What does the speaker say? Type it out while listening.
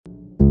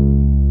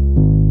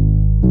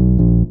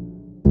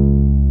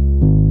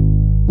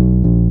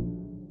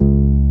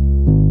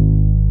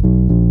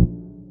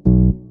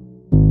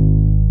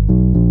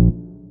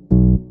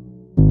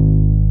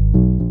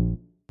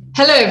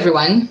Hello,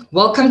 everyone.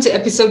 Welcome to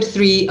episode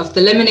 3 of the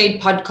Lemonade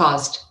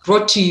podcast,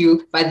 brought to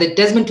you by the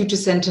Desmond Tutu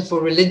Center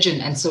for Religion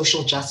and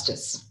Social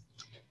Justice.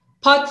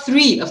 Part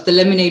 3 of the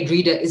Lemonade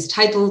Reader is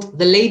titled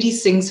The Lady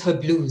Sings Her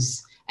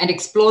Blues and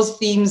explores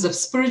themes of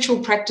spiritual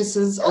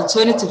practices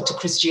alternative to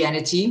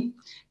Christianity,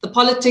 the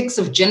politics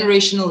of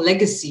generational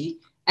legacy,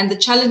 and the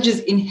challenges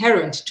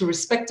inherent to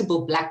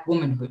respectable Black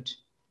womanhood.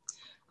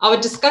 Our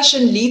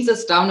discussion leads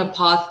us down a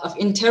path of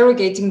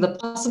interrogating the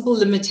possible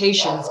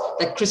limitations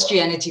that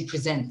Christianity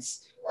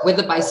presents,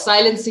 whether by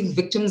silencing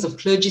victims of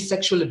clergy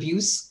sexual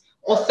abuse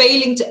or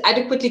failing to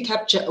adequately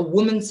capture a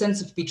woman's sense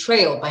of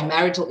betrayal by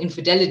marital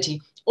infidelity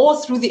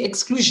or through the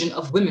exclusion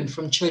of women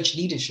from church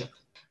leadership.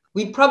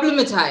 We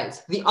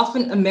problematize the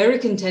often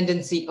American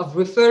tendency of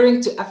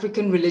referring to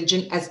African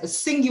religion as a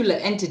singular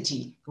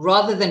entity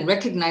rather than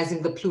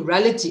recognizing the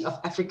plurality of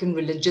African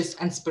religious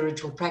and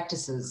spiritual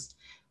practices.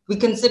 We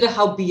consider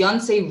how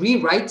Beyoncé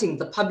rewriting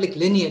the public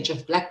lineage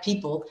of Black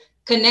people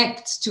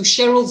connects to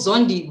Cheryl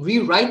Zondi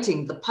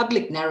rewriting the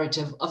public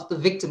narrative of the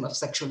victim of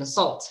sexual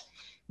assault.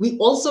 We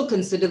also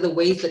consider the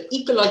ways that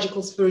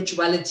ecological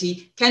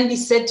spirituality can be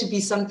said to be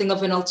something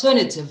of an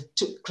alternative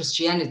to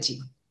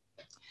Christianity.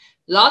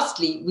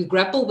 Lastly, we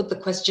grapple with the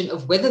question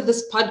of whether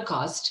this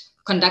podcast,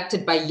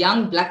 conducted by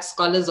young Black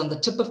scholars on the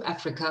tip of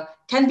Africa,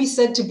 can be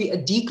said to be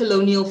a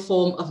decolonial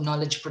form of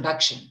knowledge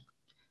production.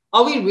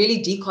 Are we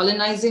really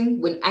decolonizing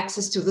when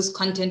access to this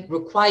content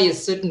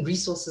requires certain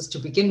resources to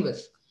begin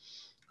with?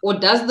 Or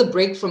does the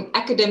break from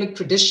academic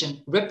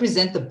tradition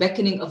represent the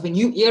beckoning of a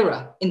new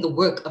era in the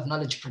work of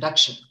knowledge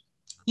production?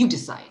 You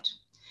decide.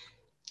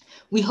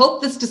 We hope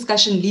this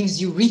discussion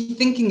leaves you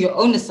rethinking your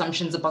own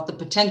assumptions about the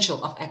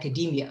potential of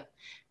academia.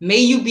 May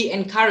you be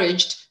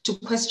encouraged to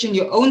question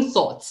your own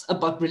thoughts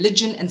about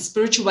religion and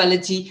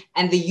spirituality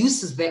and the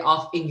uses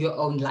thereof in your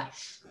own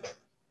life.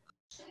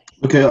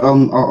 Okay,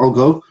 I'll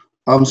go.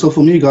 So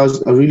for me,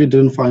 guys, I really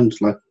didn't find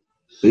like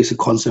basic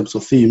concepts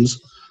or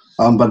themes,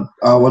 but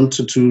I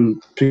wanted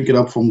to pick it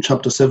up from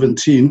chapter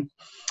 17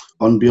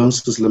 on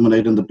Beyonce's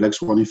Lemonade and the Black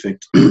Swan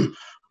Effect,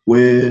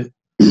 where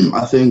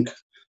I think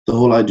the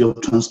whole idea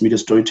of transmedia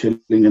storytelling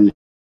and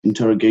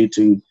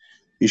interrogating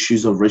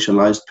issues of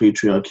racialized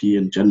patriarchy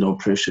and gender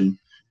oppression,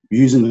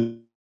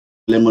 using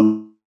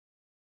Lemonade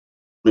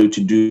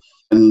to do.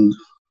 And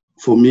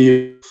for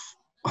me,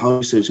 how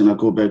research, and I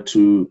go back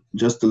to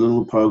just a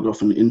little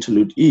paragraph in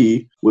interlude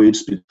E, where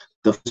it's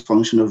the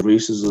function of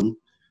racism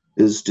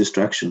is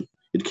distraction.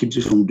 It keeps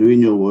you from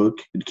doing your work.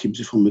 It keeps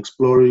you from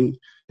explaining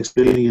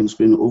and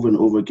explaining over and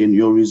over again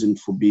your reason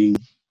for being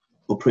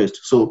oppressed.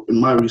 So in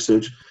my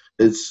research,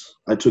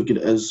 I took it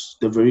as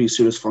the very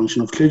serious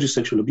function of clergy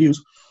sexual abuse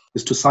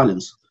is to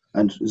silence.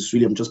 And it's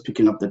really, I'm just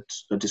picking up that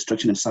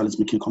distraction and silence,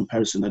 making a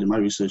comparison that in my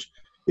research,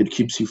 it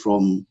keeps you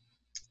from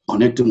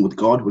connecting with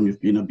God when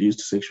you've been abused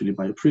sexually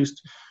by a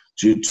priest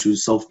due to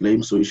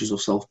self-blame, so issues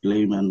of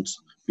self-blame and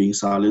being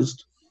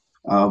silenced.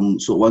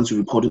 So once you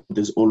report it,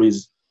 there's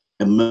always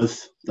a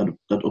myth that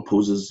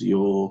opposes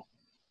your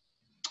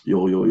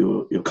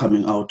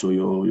coming out or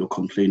your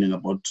complaining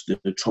about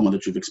the trauma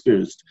that you've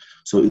experienced.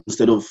 So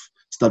instead of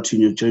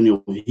starting your journey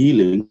of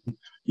healing,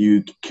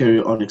 you carry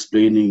on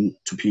explaining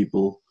to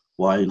people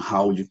why and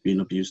how you've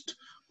been abused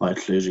by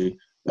clergy.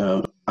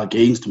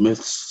 Against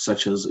myths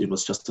such as it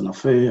was just an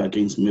affair,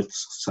 against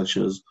myths such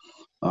as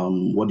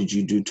what did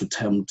you do to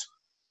tempt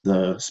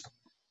the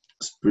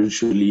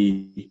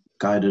spiritually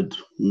guided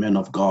men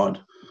of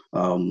God.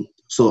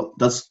 So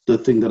that's the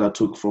thing that I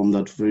took from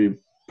that very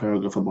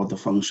paragraph about the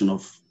function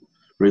of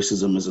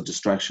racism as a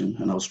distraction.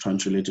 And I was trying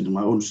to relate it in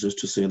my own research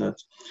to say that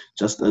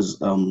just as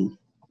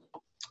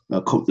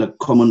like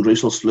common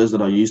racial slurs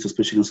that are used,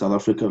 especially in South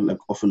Africa, like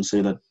often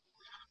say that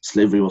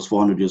slavery was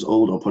 400 years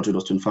old or apartheid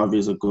was 25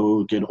 years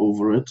ago, get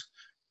over it.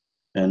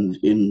 And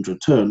in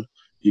return,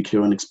 you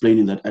carry on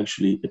explaining that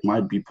actually it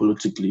might be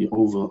politically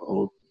over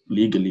or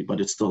legally, but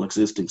it's still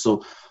existing.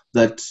 So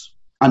that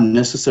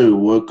unnecessary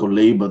work or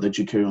labor that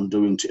you carry on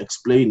doing to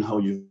explain how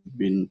you've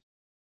been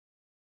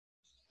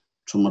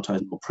traumatized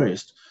and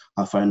oppressed,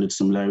 I find it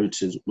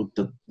similarities with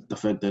the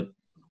fact that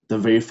the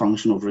very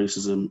function of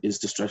racism is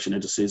distraction,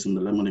 as it says in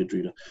the Lemonade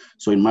Reader.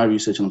 So in my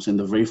research, and I'm saying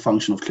the very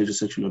function of clergy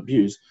sexual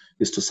abuse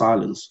is to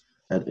silence,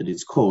 at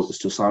its core, is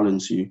to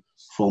silence you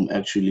from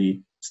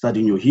actually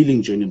studying your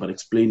healing journey, but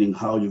explaining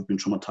how you've been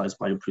traumatized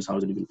by your priest, how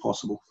is it even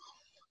possible?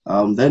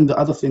 Then the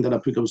other thing that I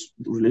pick up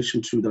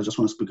relation to, that I just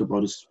want to speak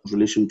about, is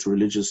relation to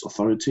religious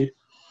authority,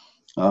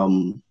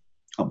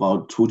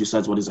 about who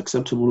decides what is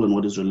acceptable and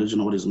what is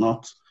religion and what is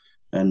not.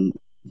 And,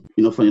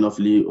 funny enough,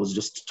 Lee was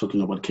just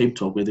talking about Cape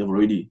Talk, where they've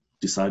already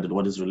decided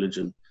what is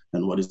religion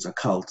and what is a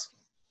cult,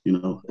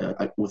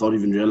 without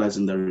even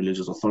realizing their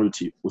religious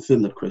authority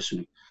within that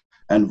questioning.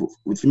 And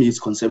with me, it's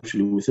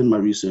conceptually within my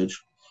research,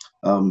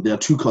 there are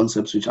two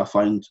concepts which I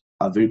find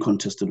are very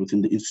contested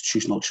within the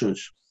institutional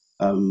church.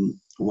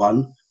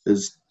 One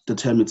is the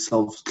term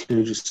itself,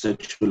 clergy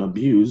sexual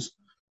abuse,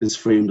 is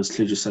framed as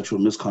clergy sexual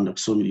misconduct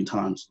so many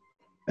times.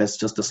 as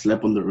just a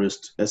slap on the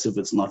wrist, as if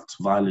it's not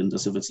violent,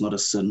 as if it's not a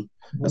sin,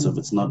 as if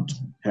it's not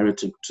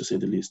heretic, to say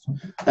the least.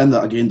 And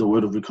again, the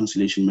word of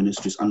reconciliation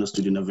ministry is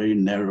understood in a very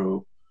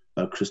narrow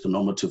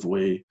Christonormative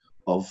way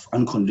of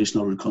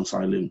unconditional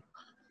reconciling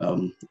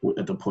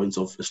at the points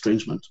of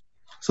estrangement.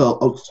 So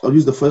I'll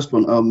use the first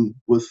one.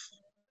 With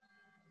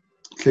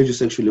clergy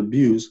sexual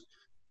abuse,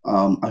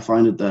 I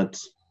find it that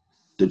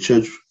the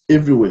church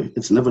everywhere,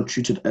 it's never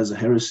treated as a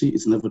heresy,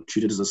 it's never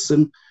treated as a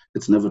sin,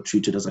 it's never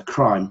treated as a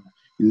crime.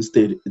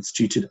 Instead, it's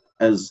treated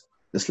as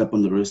a slap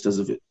on the wrist, as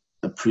if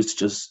a priest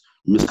just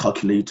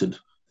miscalculated.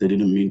 They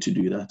didn't mean to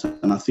do that.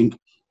 And I think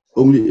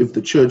only if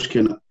the church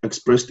can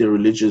express their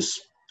religious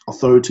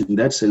authority in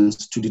that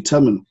sense to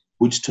determine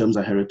which terms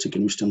are heretic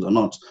and which terms are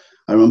not.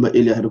 I remember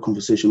earlier I had a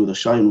conversation with a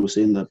Shai and was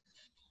saying that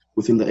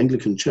within the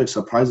Anglican Church,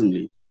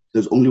 surprisingly,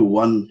 there's only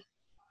one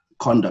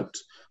conduct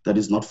that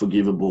is not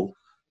forgivable,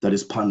 that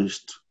is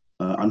punished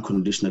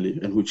unconditionally,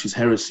 and which is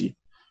heresy,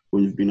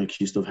 when you've been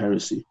accused of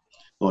heresy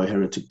or a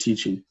heretic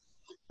teaching.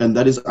 And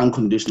that is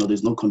unconditional.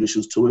 There's no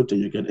conditions to it,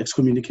 and you get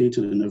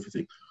excommunicated and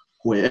everything.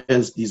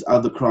 Whereas these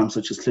other crimes,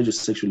 such as clergy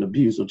sexual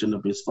abuse or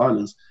gender-based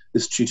violence,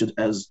 is treated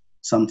as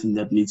something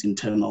that needs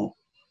internal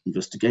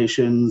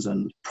investigations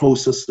and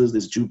processes.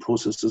 There's due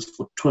processes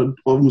for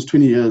almost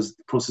 20 years.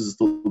 The process is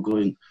still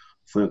going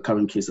for a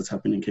current case that's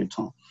happening in Cape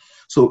Town.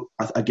 So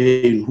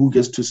again, who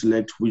gets to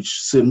select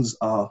which sins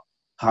are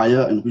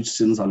higher and which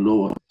sins are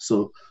lower?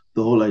 So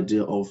the whole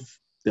idea of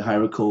the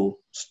hierarchical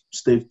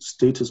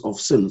status of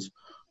sins,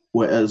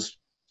 whereas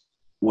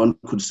one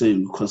could say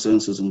in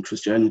consensus in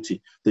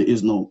Christianity, there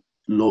is no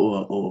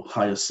lower or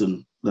higher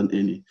sin than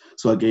any.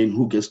 So again,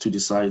 who gets to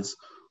decide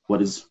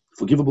what is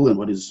forgivable and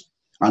what is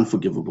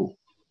unforgivable?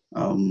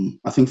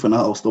 I think for now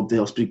I'll stop there.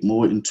 I'll speak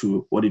more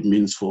into what it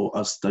means for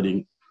us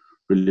studying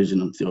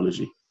religion and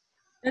theology.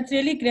 That's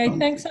really great.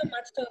 Thanks so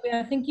much, Toby.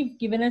 I think you've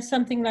given us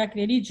something like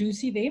really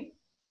juicy there.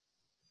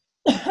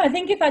 I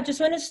think if I just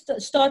want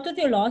to start with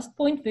your last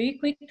point very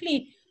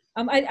quickly,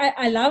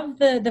 I love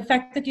the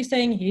fact that you're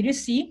saying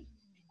heresy,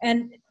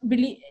 and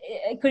really,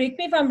 correct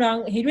me if I'm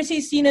wrong, heresy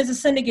is seen as a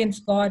sin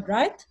against God,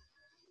 right?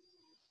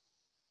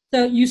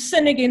 So you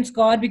sin against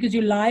God because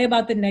you lie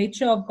about the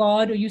nature of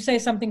God, or you say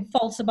something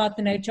false about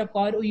the nature of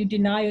God, or you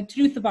deny a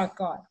truth about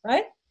God,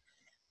 right?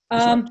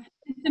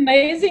 It's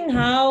amazing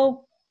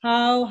how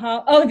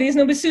there's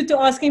Nobasuto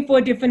asking for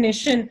a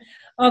definition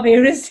of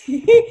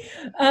heresy.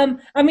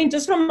 I mean,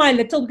 just from my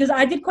little, because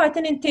I did quite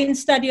an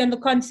intense study on the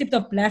concept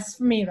of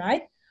blasphemy,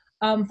 right?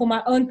 For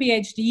my own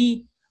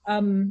PhD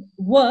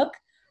work.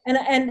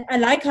 And I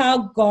like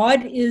how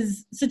God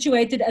is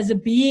situated as a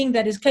being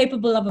that is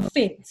capable of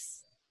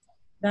offense,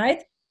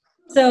 right?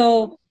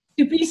 So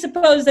to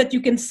presuppose that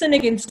you can sin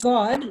against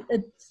God,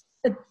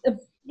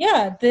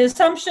 the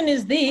assumption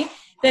is there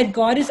that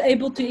God is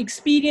able to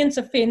experience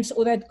offense,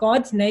 or that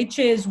God's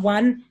nature is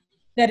one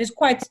that is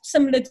quite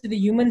similar to the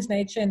human's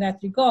nature in that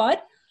regard.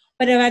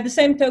 But at the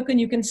same token,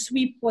 you can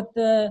sweep what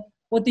the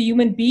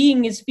human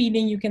being is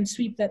feeling, you can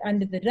sweep that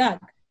under the rug.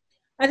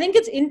 I think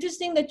it's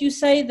interesting that you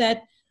say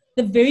that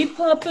the very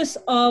purpose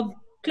of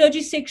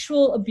clergy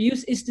sexual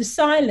abuse is to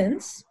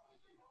silence.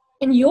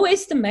 In your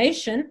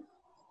estimation,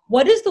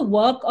 what is the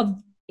work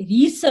of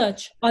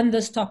research on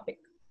this topic,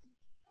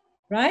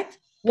 right?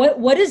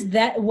 What is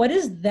that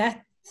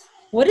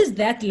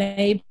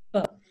labor?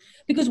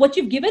 Because what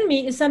you've given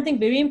me is something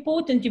very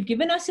important. You've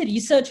given us a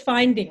research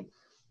finding.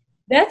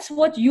 That's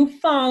what you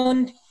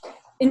found.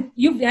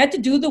 You've had to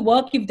do the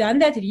work, you've done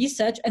that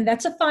research, and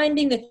that's a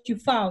finding that you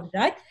found,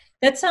 right?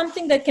 That's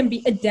something that can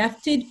be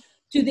adapted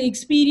to the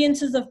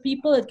experiences of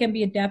people. It can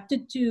be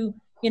adapted to,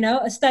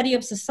 a study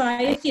of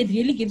society. It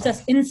really gives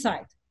us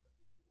insight.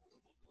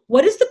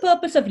 What is the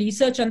purpose of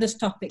research on this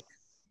topic?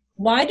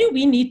 Why do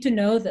we need to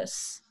know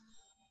this?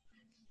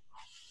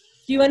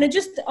 Do you want to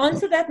just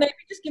answer that? Maybe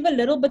just give a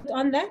little bit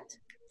on that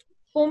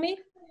for me,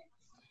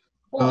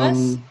 for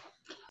us?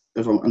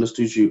 If I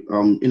understood you,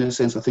 in a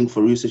sense, I think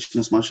for research,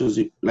 as much as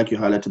like you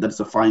highlighted, that's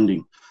a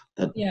finding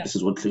that this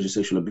is what clergy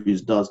sexual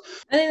abuse does.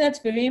 I think that's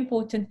very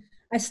important.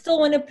 I still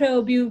want to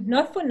probe you,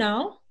 not for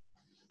now,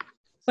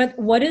 but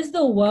what is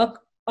the work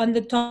on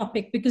the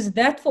topic? Because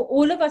that for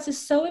all of us is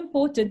so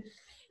important,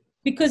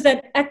 because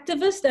that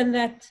activist and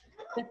that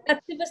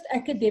activist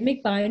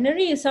academic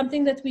binary is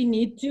something that we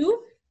need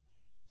to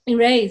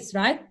erase,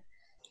 right?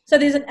 So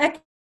there's an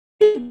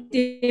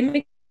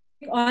academic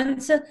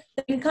answer,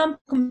 income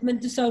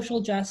commitment to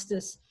social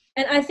justice.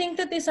 And I think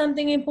that there's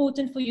something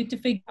important for you to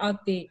figure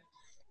out there.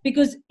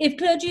 Because if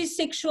clergy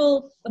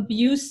sexual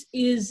abuse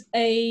is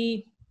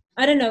an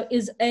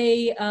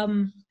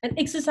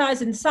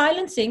exercise in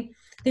silencing,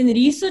 then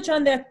research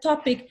on that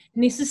topic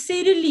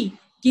necessarily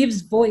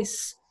gives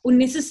voice, or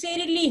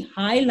necessarily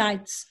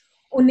highlights,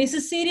 or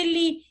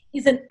necessarily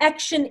is an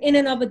action in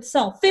and of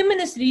itself.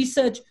 Feminist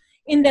research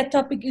in that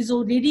topic is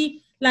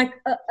already like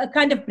a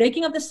kind of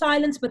breaking of the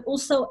silence, but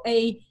also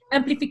a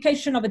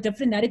amplification of a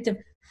different narrative.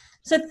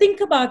 So think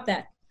about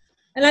that.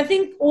 And I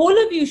think all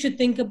of you should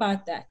think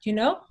about that,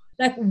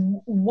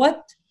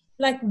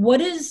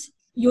 what is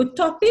your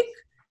topic,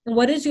 and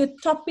what is your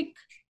topic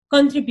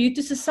contribute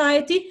to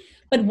society,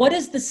 but what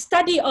does the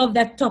study of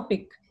that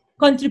topic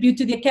contribute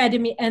to the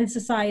academy and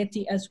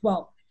society as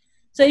well?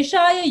 So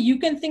Ishaya, you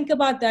can think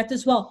about that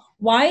as well.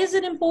 Why is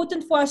it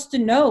important for us to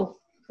know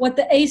what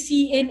the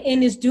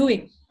ACNN is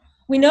doing?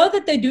 We know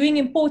that they're doing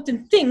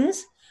important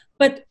things,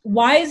 but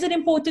why is it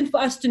important for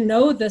us to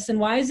know this, and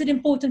why is it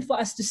important for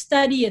us to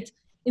study it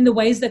in the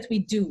ways that we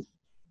do?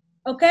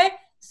 Okay,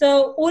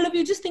 so all of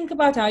you just think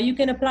about how you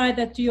can apply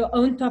that to your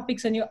own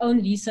topics and your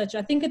own research.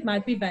 I think it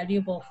might be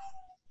valuable.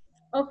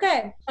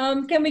 Okay,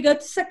 can we go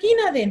to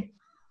Sakina then?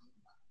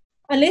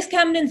 Unless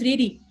Camden's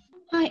ready.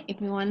 Hi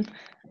everyone.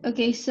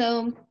 Okay,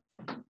 so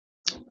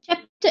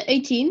chapter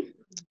 18.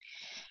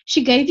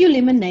 She gave you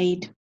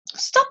lemonade.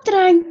 Stop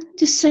trying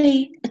to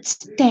say it's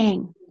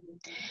tang.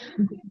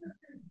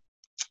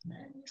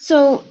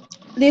 So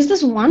there's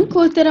this one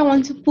quote that I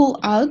want to pull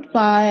out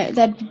by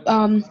that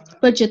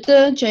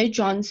Birgitta J.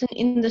 Johnson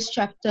in this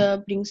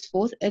chapter brings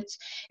forth. It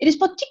is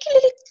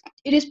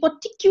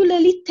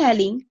particularly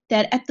telling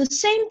that at the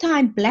same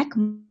time black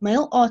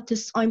male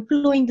artists are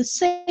employing the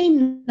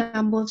same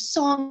number of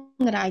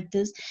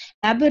songwriters,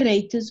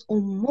 collaborators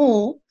or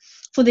more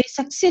for their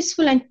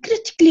successful and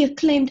critically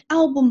acclaimed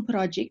album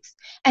projects,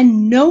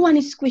 and no one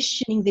is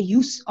questioning the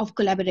use of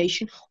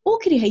collaboration or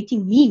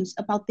creating memes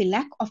about their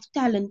lack of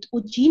talent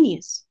or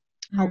genius.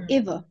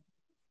 However,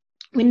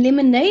 when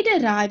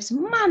Lemonade arrives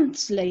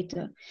months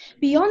later,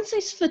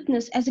 Beyoncé's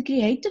fitness as a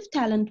creative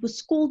talent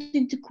was called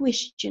into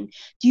question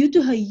due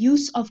to her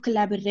use of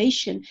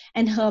collaboration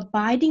and her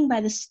abiding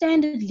by the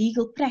standard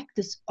legal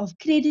practice of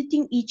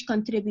crediting each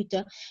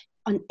contributor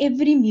on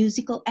every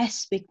musical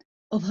aspect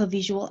of her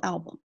visual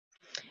album.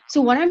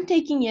 So what I'm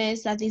taking here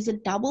is that there's a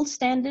double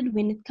standard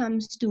when it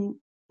comes to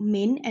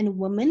men and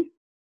women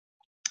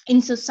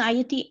in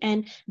society,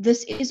 and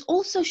this is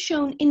also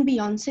shown in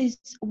Beyonce's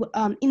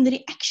in the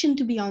reaction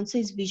to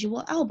Beyonce's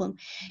visual album.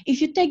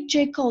 If you take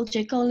J. Cole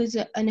is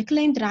an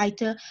acclaimed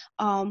writer.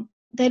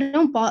 They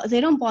don't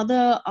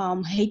bother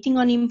hating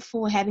on him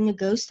for having a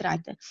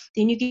ghostwriter.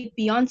 Then you get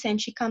Beyonce, and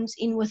she comes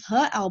in with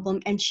her album,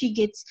 and she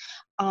gets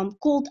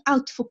called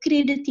out for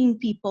crediting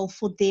people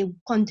for their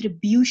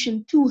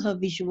contribution to her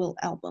visual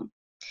album.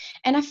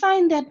 And I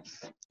find that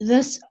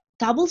this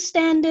double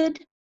standard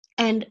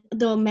and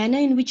the manner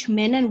in which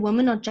men and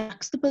women are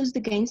juxtaposed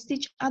against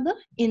each other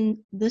in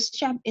this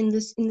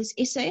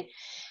essay,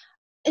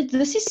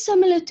 this is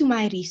similar to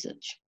my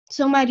research.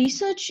 So my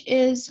research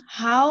is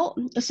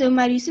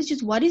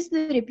what is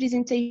the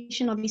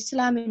representation of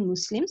Islam and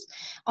Muslims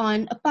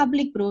on a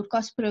public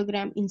broadcast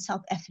program in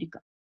South Africa.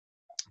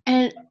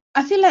 And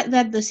I feel like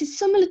that this is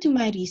similar to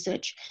my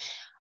research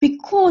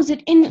because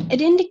it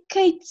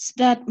indicates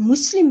that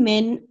Muslim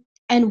men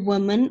and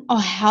women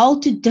are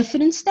held to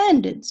different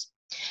standards.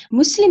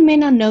 Muslim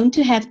men are known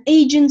to have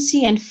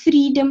agency and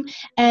freedom,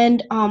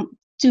 and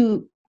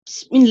in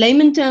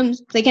layman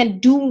terms, they can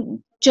do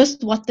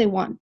just what they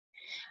want.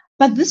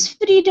 But this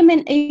freedom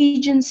and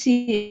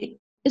agency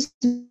is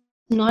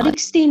not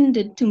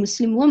extended to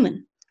Muslim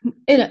women.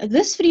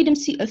 This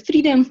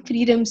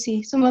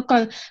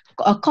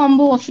a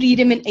combo of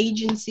freedom and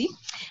agency.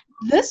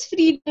 This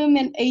freedom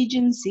and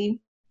agency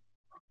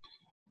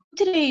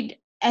portrayed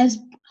as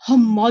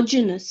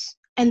homogeneous,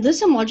 and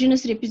this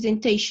homogeneous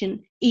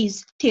representation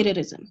is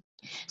terrorism.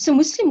 So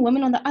Muslim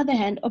women, on the other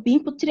hand, are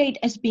being portrayed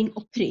as being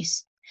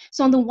oppressed.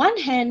 So on the one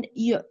hand,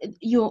 you're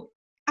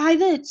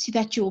either it's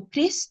that you're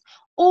oppressed,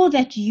 or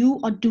that you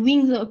are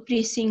doing the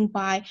oppressing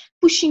by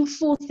pushing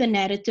forth the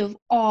narrative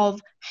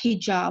of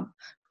hijab,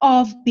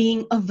 of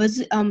being a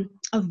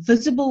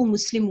visible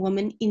Muslim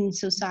woman in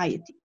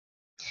society.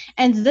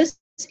 And this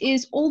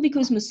is all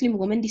because Muslim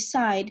women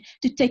decide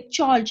to take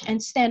charge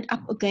and stand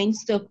up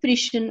against the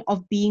oppression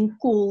of being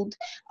called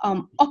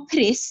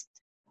oppressed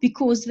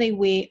because they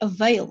wear a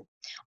veil,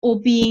 or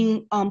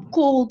being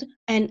called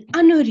an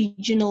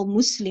unoriginal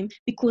Muslim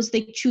because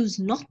they choose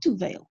not to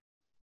veil.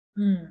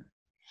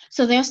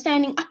 So they are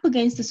standing up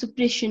against the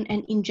suppression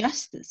and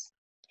injustice.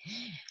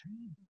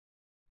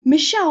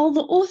 Michelle,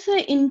 the author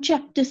in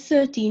chapter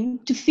 13,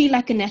 To Feel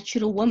Like a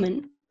Natural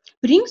Woman,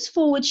 brings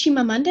forward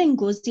Chimamanda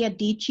Ngozi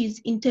Adichie's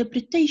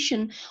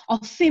interpretation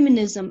of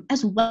feminism,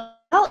 as well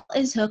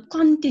as her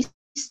contestation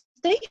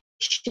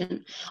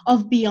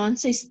of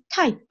Beyonce's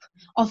type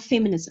of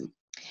feminism.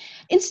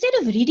 Instead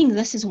of reading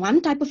this as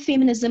one type of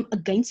feminism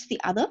against the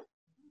other,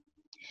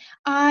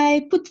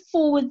 I put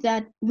forward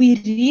that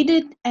we read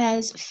it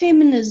as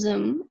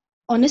feminism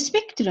on a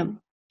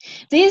spectrum.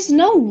 There is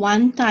no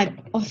one type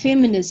of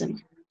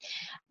feminism.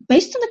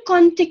 Based on the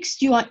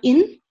context you are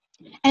in,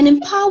 an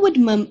empowered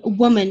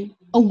woman,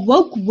 a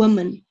woke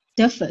woman,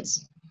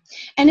 differs.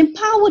 An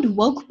empowered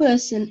woke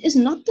person is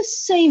not the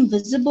same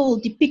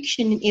visible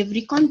depiction in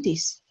every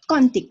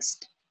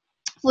context.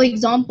 For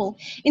example,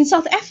 in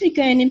South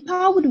Africa, an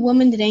empowered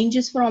woman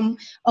ranges from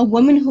a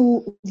woman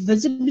who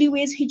visibly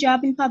wears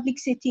hijab in public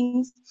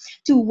settings,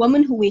 to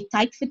women who wear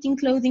tight-fitting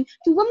clothing,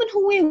 to women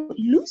who wear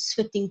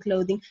loose-fitting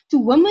clothing, to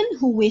women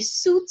who wear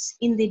suits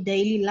in their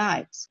daily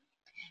lives.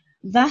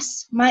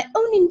 Thus, my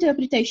own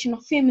interpretation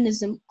of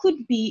feminism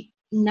could be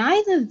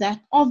neither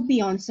that of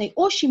Beyonce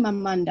or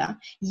Chimamanda,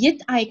 yet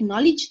I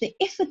acknowledge the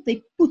effort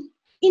they put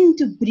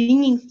into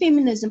bringing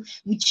feminism,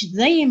 which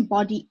they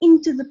embody,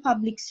 into the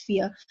public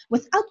sphere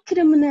without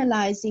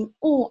criminalizing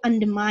or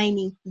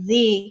undermining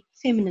their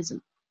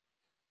feminism.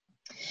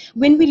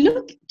 When we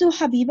look to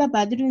Habiba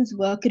Badrun's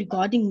work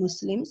regarding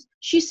Muslims,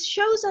 she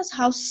shows us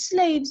how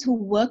slaves who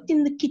worked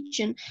in the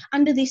kitchen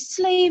under their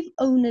slave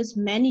owners'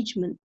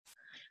 management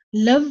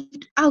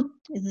lived out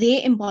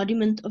their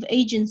embodiment of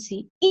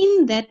agency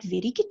in that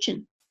very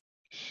kitchen.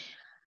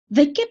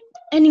 They kept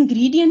an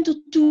ingredient or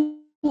two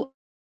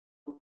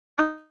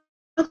out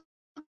of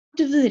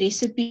the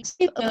recipes,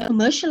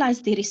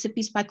 commercialized their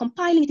recipes by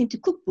compiling it into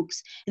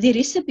cookbooks. Their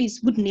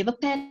recipes would never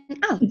pan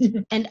out.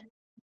 And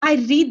I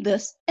read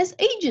this as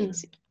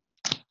agency.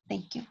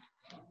 Thank you.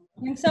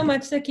 Thanks so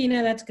much,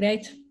 Sakina. That's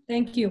great.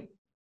 Thank you.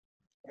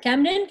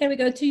 Camden, can we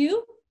go to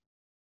you?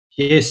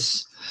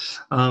 Yes.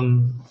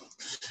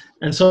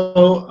 And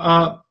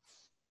so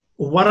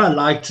what I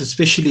liked,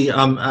 especially,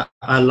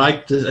 I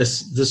liked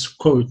this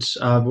quote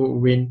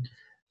when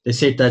they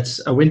said that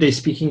when they're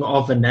speaking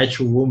of a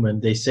natural woman,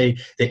 they say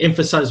they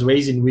emphasize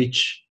ways in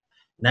which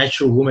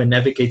natural women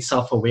navigate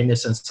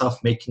self-awareness and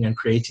self-making and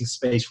creating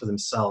space for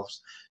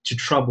themselves to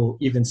trouble,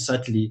 even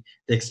subtly,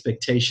 the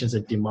expectations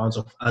and demands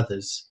of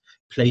others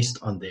placed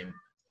on them.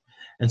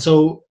 And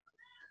so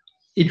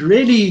it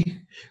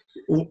really,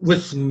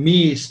 with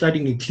me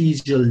studying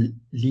ecclesial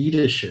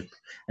leadership,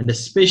 and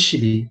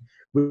especially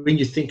when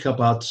you think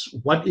about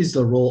what is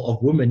the role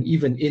of women,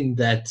 even in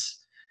that,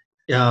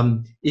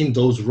 in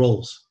those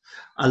roles.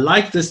 I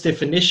like this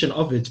definition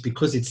of it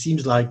because it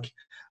seems like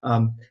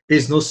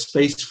there's no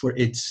space for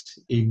it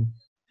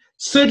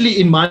certainly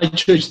in my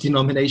church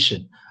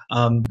denomination.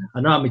 I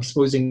know I'm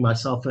exposing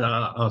myself,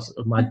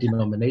 my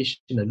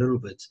denomination a little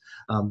bit,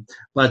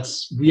 but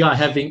we are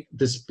having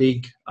this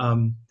big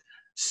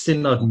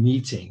synod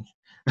meeting.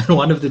 And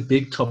one of the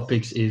big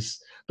topics is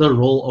the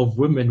role of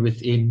women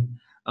within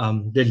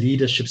the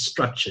leadership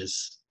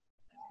structures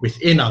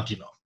within our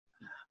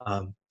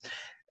denomination.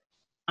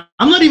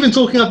 I'm not even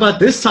talking about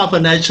this type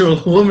of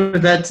natural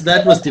woman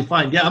that was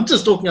defined. Yeah, I'm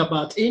just talking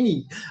about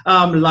any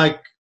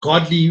like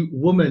godly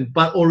woman.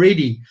 But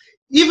already,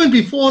 even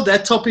before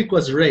that topic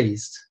was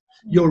raised,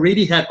 you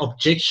already had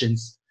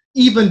objections,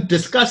 even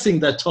discussing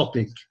that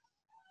topic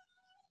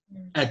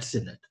at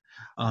Synod,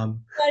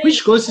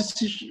 which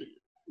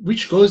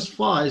goes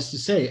far as to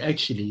say,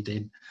 actually,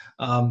 then,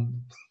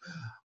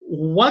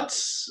 what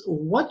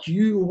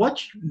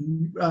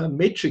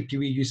metric do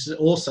we use to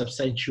all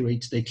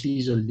substantiate the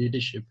ecclesial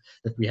leadership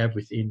that we have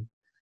within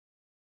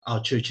our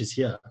churches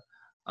here?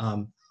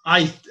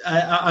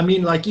 I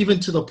mean, like, even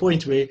to the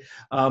point where,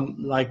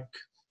 like,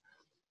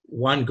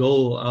 one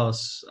girl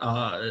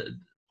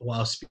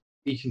while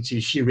speaking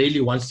to, she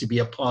really wants to be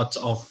a part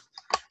of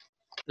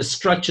the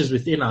structures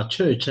within our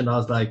church, and I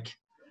was like,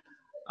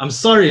 I'm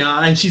sorry,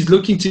 and she's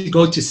looking to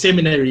go to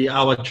seminary,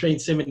 our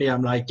trained seminary.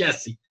 I'm like,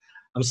 yes,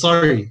 I'm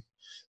sorry,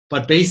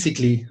 but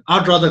basically,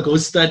 I'd rather go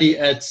study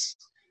at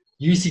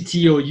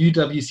UCT or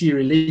UWC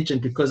religion,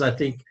 because I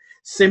think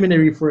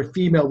seminary for a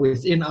female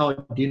within our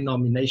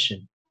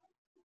denomination,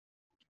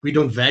 we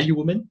don't value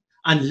women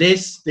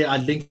unless they are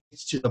linked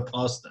to the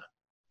pastor.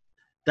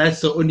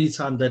 That's the only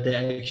time that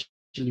they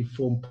actually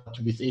form part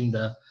within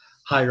the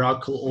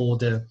hierarchical or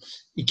the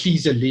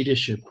ecclesial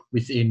leadership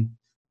within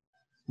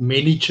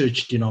many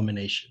church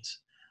denominations.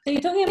 So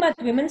you're talking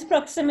about women's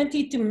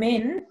proximity to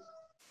men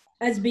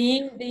as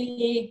being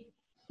the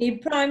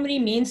primary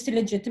means to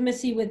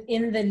legitimacy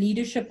within the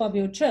leadership of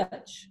your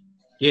church.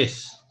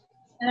 Yes.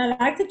 And I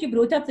like that you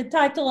brought up the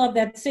title of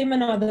that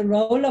seminar, The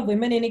Role of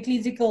Women in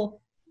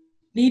Ecclesiastical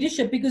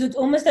Leadership, because it's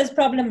almost as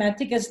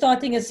problematic as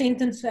starting a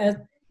sentence as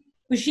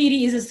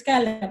Bushiri is a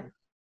scholar,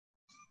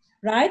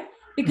 right?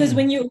 Because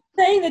when you're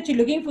saying that you're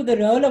looking for the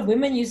role of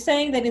women, you're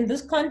saying that in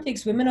this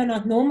context, women are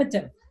not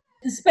normative.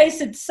 The space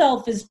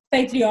itself is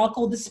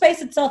patriarchal, the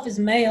space itself is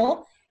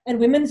male, and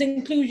women's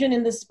inclusion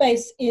in the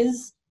space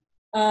is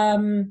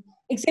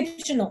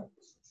exceptional,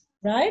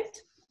 right?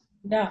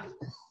 Yeah.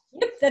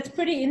 Yep, that's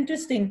pretty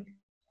interesting.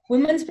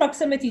 Women's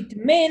proximity to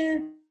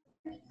men,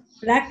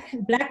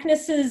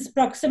 blackness's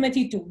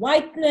proximity to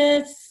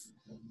whiteness,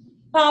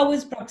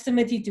 power's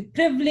proximity to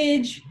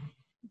privilege.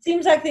 It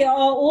seems like there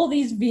are all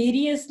these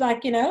various,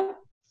 like, you know,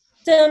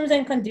 terms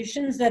and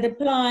conditions that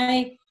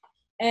apply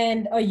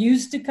and are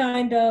used to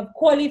kind of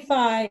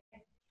qualify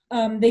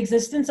the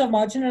existence of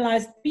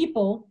marginalized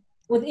people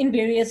within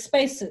various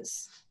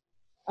spaces,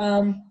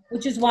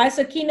 which is why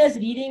Sakina's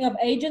reading of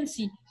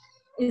agency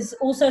is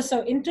also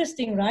so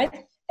interesting,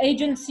 right?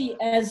 Agency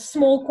as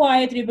small,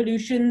 quiet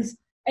revolutions,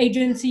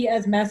 agency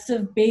as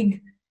massive,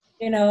 big,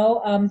 you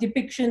know,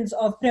 depictions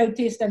of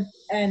protest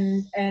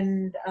and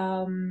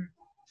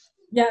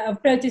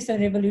of protest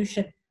and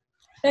revolution.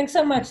 Thanks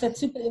so much. That's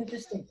super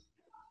interesting.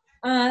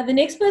 The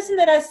next person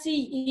that I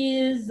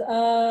see is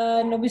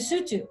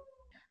Nobisutu.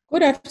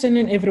 Good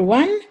afternoon,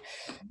 everyone.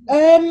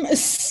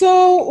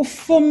 So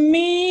for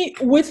me,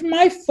 with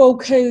my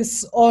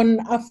focus on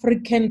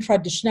African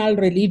traditional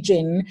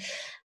religion,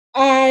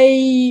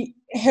 I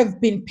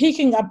have been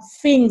picking up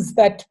things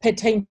that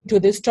pertain to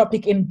this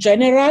topic in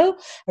general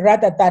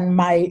rather than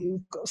my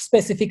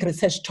specific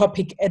research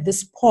topic at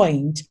this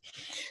point.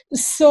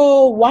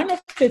 So one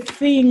of the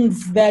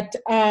things that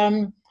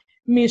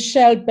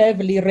Michelle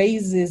Beverly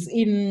raises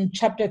in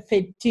chapter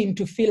 13,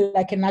 To Feel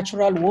Like a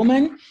Natural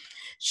Woman,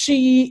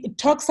 she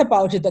talks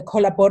about the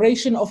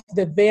collaboration of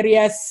the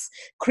various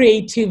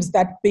creatives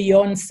that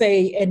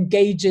Beyonce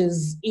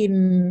engages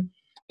in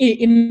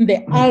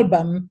the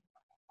album.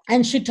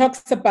 And she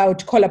talks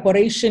about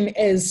collaboration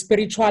as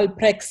spiritual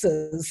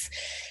praxis.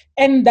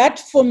 And that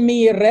for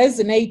me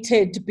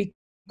resonated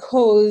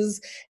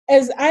because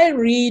as I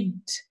read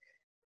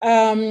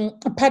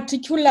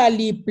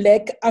particularly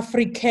Black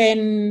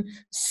African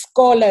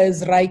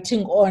scholars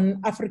writing on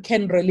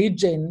African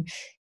religion,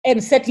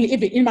 and certainly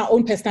even in my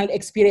own personal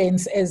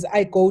experience as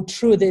I go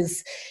through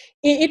this,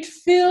 it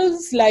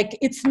feels like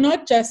it's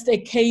not just a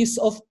case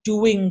of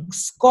doing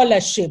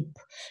scholarship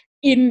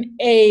in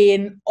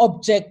an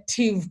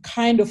objective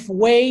kind of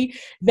way.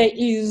 There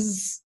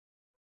is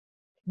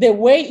the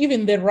way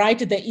even they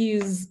write, there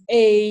is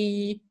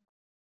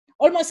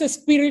almost a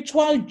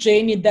spiritual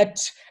journey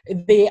that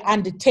they're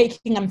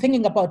undertaking. I'm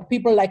thinking about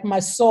people like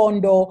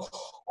Masondo,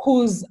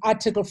 whose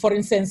article, for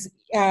instance,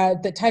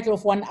 the title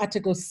of one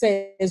article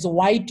says,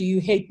 "Why do you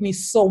hate me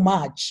so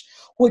much?"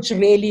 which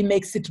really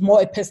makes it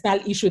more a personal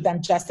issue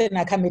than just an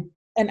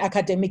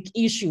academic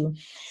issue.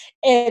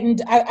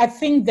 And I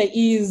think there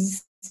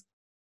is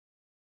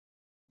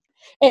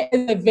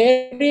a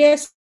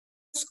various,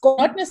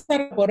 not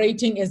necessarily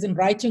collaborating as in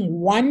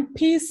writing one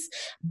piece,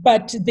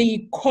 but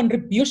the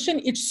contribution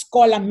each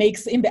scholar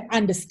makes in the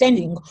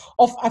understanding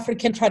of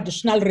African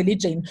traditional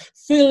religion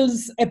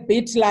feels a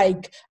bit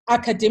like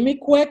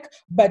academic work,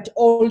 but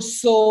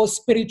also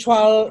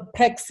spiritual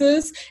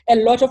praxis, a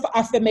lot of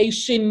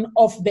affirmation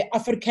of the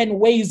African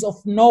ways of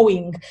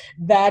knowing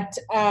that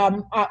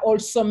are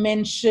also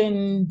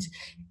mentioned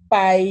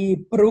by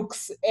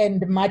Brooks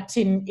and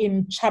Martin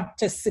in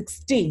chapter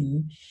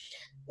 16.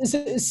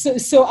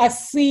 So I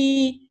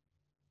see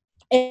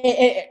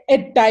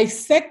a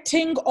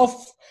dissecting of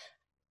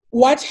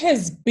what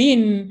has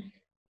been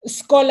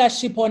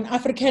scholarship on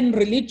African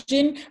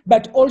religion,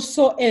 but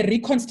also a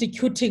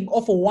reconstituting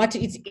of what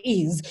it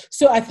is.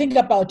 So I think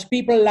about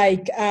people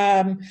like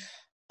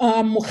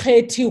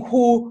Mokgethi,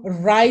 who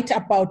write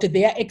about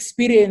their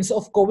experience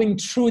of going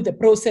through the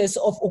process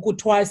of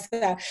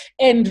ukuthwasa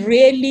and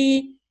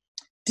really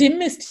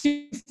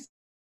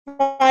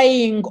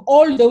demystifying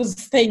all those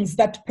things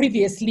that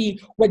previously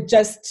were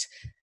just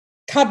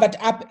covered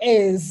up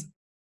as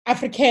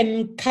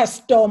African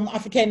custom,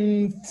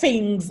 African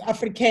things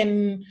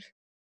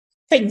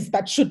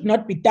that should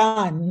not be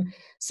done.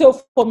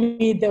 So for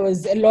me, there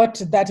was a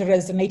lot that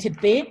resonated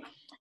there.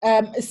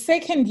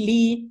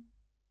 Secondly,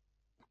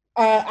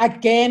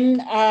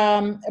 again,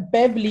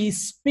 Beverly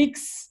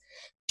speaks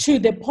to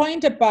the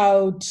point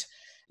about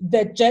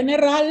the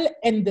general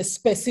and the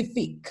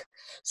specific.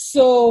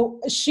 So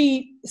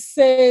she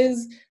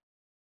says,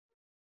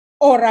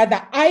 or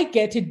rather, I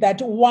get it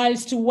that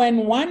whilst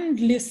when one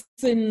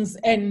listens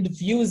and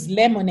views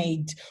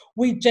Lemonade,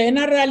 we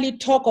generally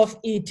talk of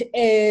it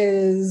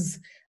as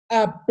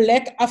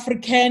Black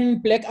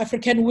African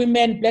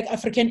women, Black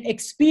African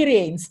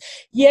experience.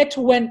 Yet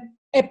when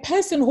a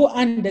person who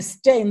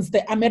understands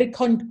the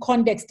American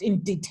context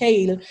in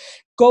detail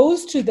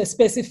goes to the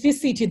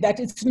specificity that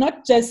it's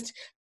not just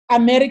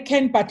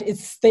American, but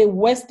it's the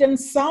Western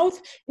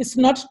South. It's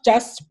not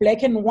just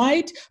black and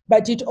white,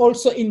 but it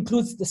also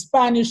includes the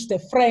Spanish, the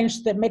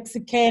French, the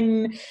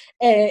Mexican,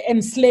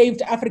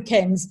 enslaved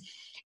Africans.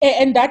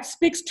 And that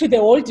speaks to the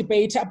whole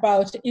debate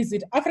about, is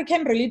it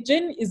African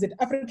religion? Is it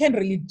African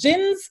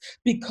religions?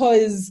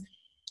 Because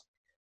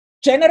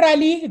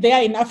generally,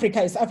 there in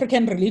Africa is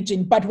African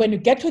religion, but when you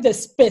get to the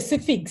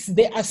specifics,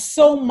 there are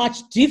so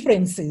much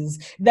differences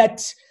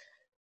that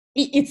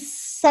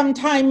it's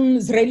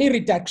sometimes really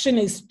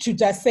reductionist to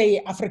just say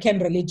African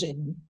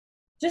religion.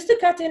 Just to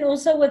cut in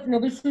also with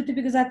Noble Flutu,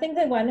 because I think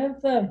that one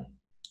of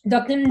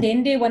Dr.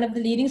 Ndende, one of the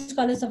leading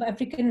scholars of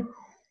African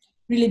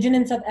religion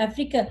in South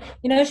Africa,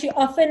 she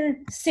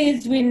often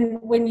says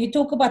when you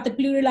talk about the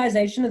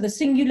pluralization of the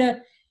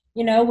singular,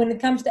 when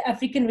it comes to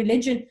African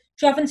religion,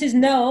 she often says,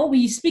 no,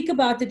 we speak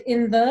about it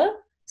in the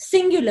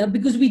singular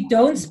because we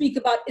don't speak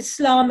about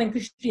Islam and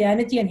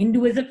Christianity and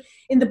Hinduism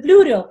in the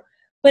plural.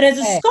 But as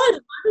a scholar,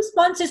 my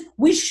response is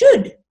we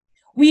should.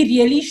 We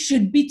really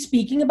should be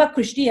speaking about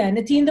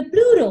Christianity in the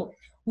plural.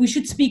 We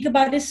should speak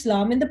about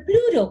Islam in the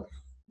plural.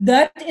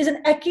 That is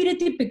an accurate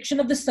depiction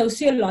of the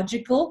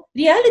sociological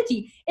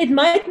reality. It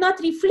might not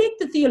reflect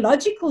the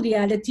theological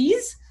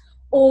realities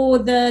or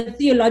the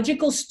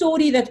theological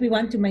story that we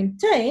want to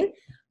maintain,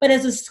 but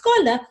as a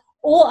scholar,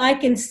 all I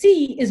can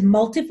see is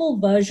multiple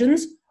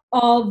versions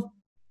of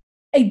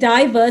a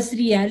diverse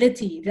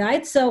reality,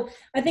 right? So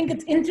I think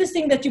it's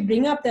interesting that you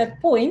bring up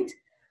that point,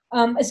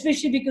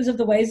 especially because of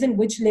the ways in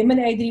which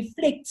Lemonade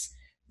reflects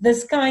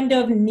this kind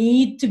of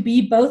need to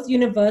be both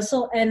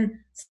universal and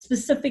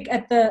specific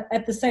at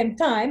the same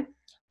time.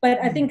 But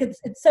I think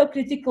it's so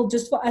critical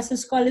just for us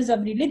as scholars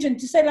of religion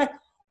to say, like,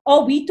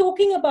 are we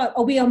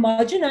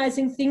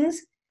homogenizing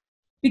things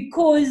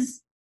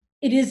because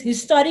it is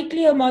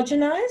historically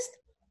homogenized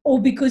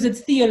or because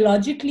it's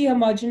theologically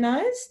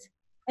homogenized?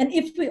 And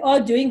if we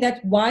are doing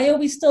that, why are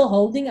we still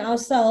holding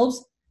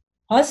ourselves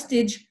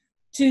hostage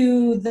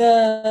to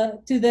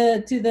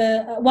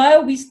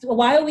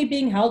why are we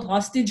being held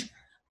hostage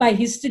by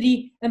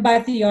history and by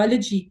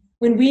theology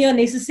when we are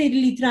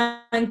necessarily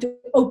trying to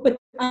open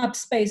up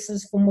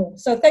spaces for more?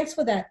 So thanks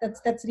for that.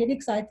 That's really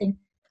exciting.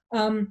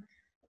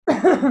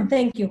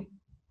 Thank you.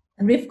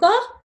 Rivka?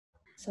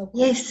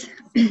 Yes.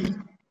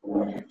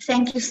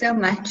 Thank you so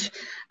much.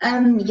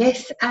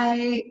 Yes,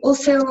 I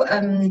also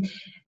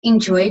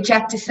enjoyed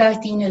chapter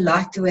 13 a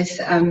lot with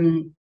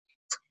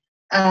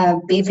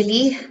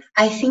Beverly.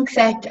 I think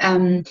that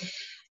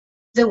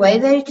the way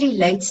that it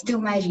relates to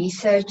my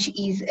research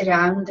is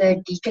around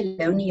the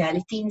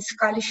decoloniality in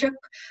scholarship.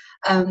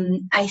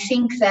 I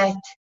think that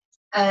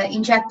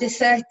in chapter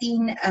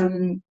 13,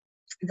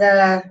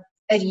 the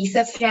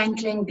Aretha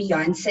Franklin,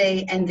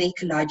 Beyonce, and the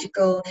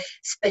ecological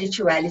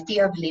spirituality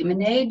of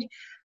Lemonade.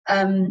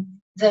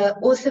 The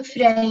author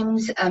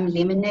frames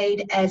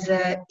Lemonade as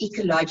an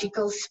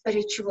ecological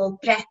spiritual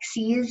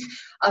praxis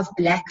of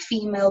Black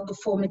female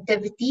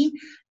performativity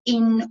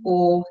in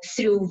or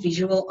through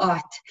visual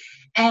art.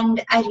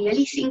 And I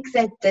really think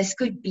that this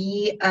could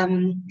be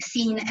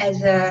seen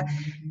as a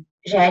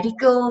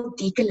radical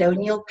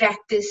decolonial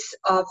practice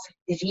of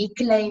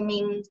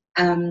reclaiming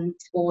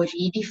or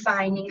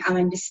redefining our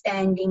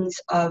understandings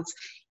of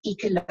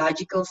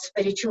ecological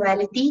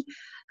spirituality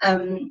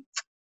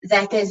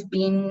that has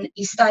been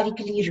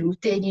historically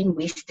rooted in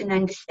Western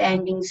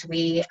understandings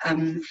where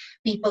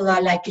people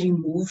are like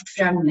removed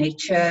from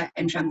nature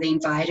and from the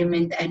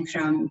environment and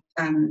from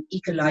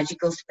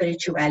ecological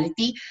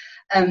spirituality.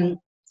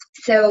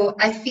 So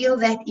I feel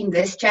that in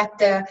this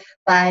chapter,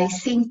 by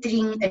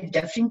centering a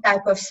different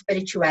type of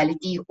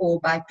spirituality or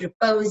by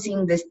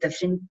proposing this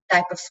different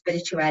type of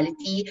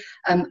spirituality,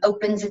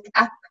 opens it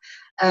up.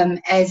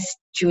 As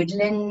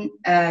Judlyn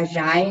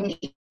Ryan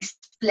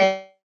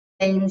explains,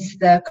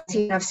 the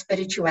concept of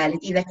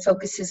spirituality that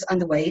focuses on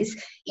the ways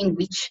in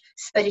which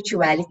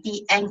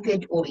spirituality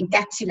anchored or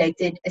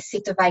encapsulated a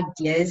set of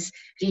ideas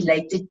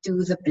related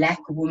to the Black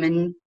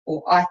woman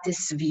or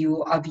artist's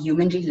view of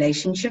human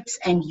relationships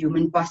and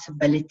human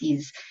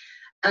possibilities.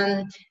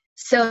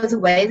 So the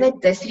way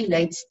that this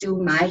relates to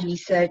my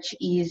research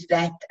is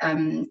that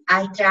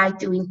I try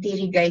to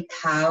interrogate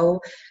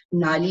how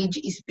knowledge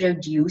is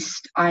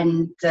produced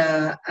on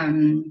the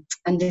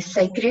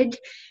sacred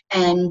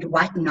and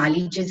what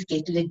knowledges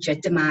get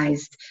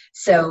legitimized.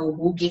 So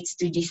who gets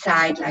to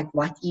decide like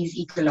what is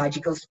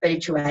ecological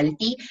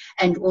spirituality,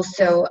 and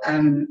also,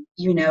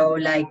 you know,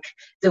 like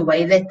the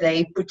way that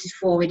they put it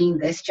forward in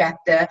this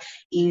chapter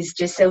is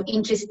just so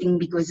interesting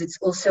because it's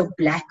also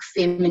Black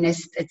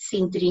feminist, it's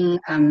centering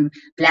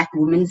Black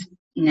women's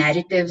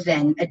narratives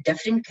and a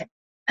different,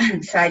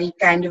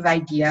 kind of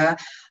idea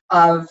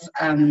of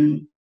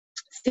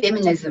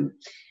feminism.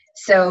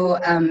 So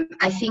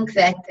I think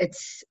that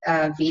it's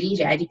a very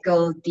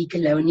radical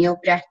decolonial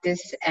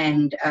practice,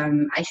 and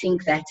I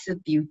think that's the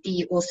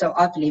beauty also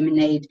of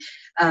Lemonade,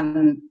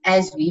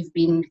 as we've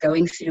been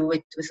going through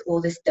it with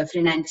all these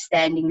different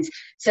understandings.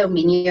 So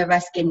many of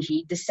us can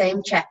read the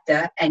same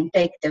chapter and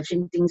take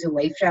different things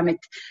away from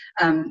it.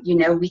 You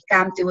know, we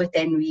come to it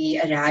and we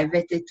arrive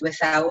at it with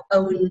our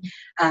own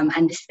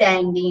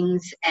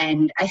understandings,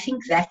 and I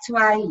think that's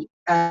why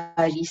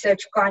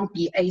research can't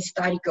be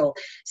ahistorical.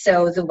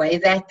 So the way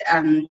that,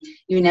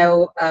 you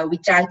know, we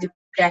try to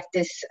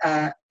practice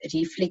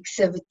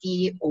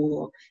reflexivity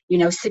or, you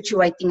know,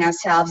 situating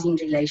ourselves in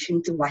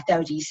relation to what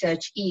our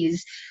research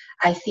is,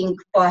 I think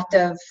part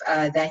of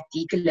that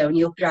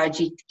decolonial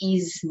project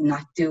is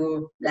not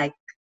to like,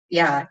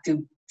 yeah,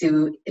 to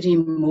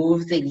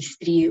remove the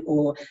history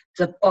or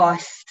the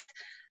past.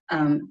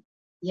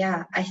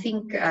 Yeah, I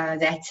think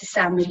that's a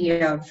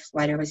summary of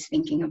what I was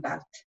thinking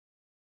about.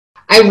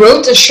 I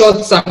wrote a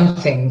short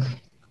something,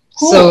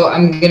 so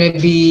I'm going to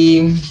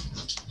be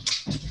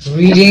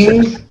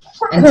reading,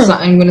 and so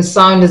I'm going to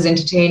sound as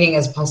entertaining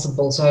as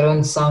possible so I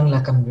don't sound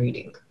like I'm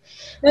reading.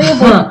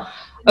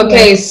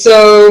 Okay,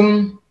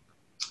 so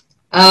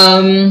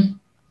I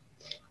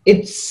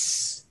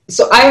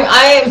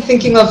am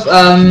thinking of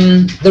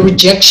the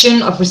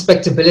rejection of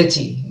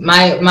respectability.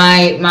 My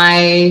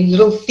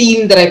little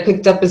theme that I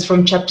picked up is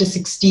from chapter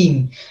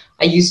 16.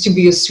 I used to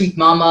be a sweet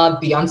mama,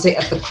 Beyonce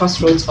at the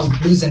crossroads of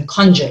blues and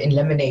conjure in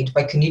Lemonade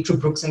by Kenitra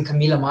Brooks and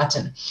Camila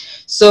Martin.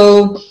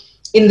 So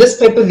in this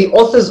paper, the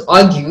authors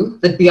argue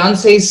that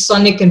Beyonce's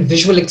sonic and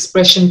visual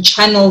expression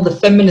channel the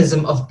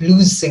feminism of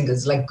blues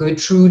singers like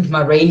Gertrude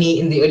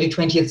Maroney in the early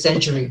 20th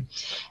century.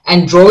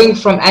 And drawing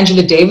from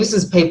Angela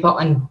Davis's paper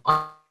on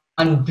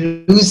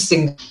blues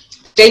singers,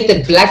 state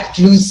that Black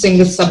blues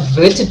singers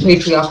subverted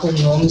patriarchal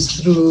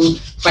norms through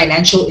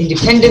financial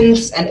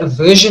independence and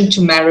aversion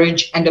to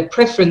marriage and a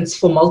preference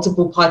for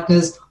multiple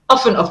partners,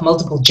 often of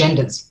multiple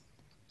genders.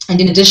 And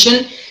in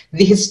addition,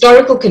 the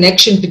historical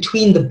connection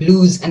between the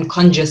blues and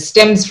conjure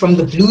stems from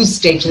the blues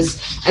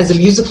status as a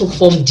musical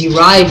form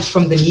derived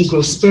from the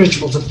Negro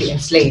spirituals of the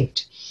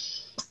enslaved.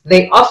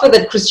 They offer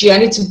that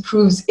Christianity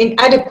proves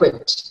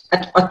inadequate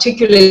at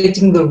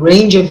articulating the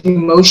range of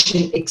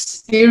emotion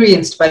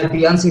experienced by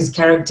Beyonce's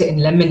character in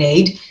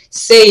Lemonade,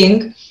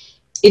 saying,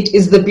 "It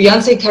is the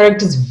Beyonce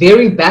character's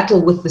very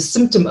battle with the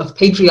symptom of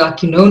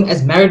patriarchy known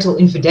as marital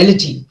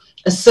infidelity,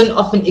 a sin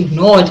often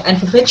ignored and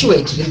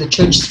perpetuated in the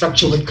church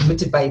structure when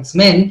committed by its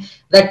men,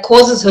 that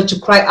causes her to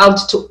cry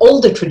out to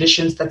older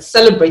traditions that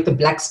celebrate the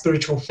Black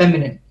spiritual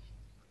feminine."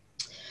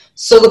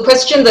 So the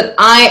question that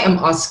I am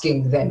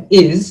asking then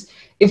is,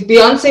 if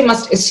Beyonce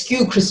must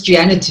eschew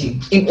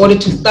Christianity in order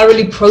to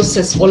thoroughly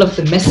process all of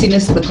the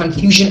messiness, the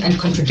confusion and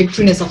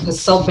contradictoriness of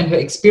herself and her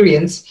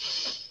experience,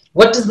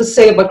 what does this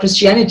say about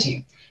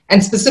Christianity?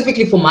 And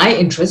specifically for my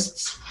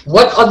interests,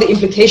 what are the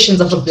implications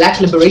of a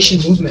Black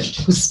liberation movement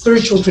whose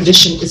spiritual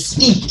tradition is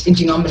steeped in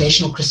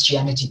denominational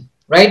Christianity,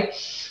 right?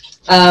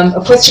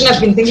 A question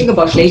I've been thinking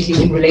about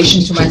lately in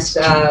relation to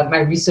my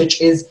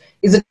research is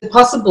it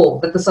possible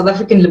that the South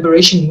African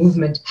liberation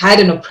movement had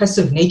an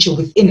oppressive nature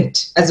within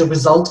it as a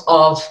result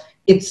of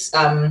its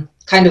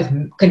kind of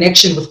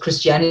connection with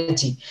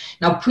Christianity?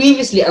 Now,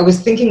 previously, I was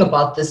thinking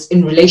about this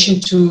in relation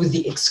to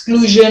the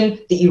exclusion,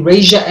 the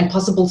erasure, and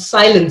possible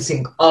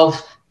silencing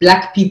of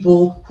Black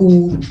people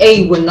who,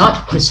 A, were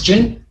not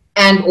Christian,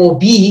 and or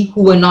B,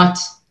 who were not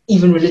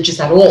even religious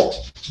at all.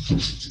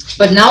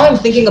 But now I'm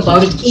thinking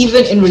about it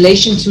even in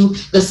relation to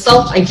the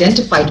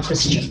self-identified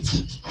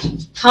Christians.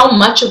 How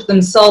much of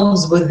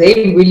themselves were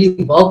they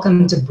really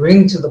welcome to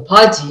bring to the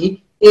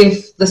party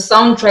if the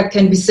soundtrack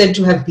can be said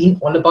to have been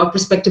all about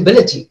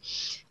respectability?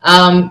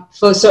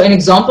 So an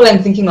example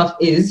I'm thinking of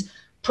is,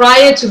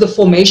 prior to the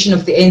formation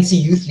of the ANC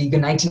Youth League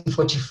in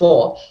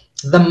 1944,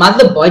 the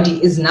mother body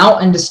is now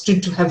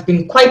understood to have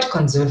been quite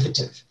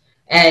conservative.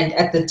 And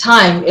at the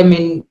time, I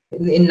mean,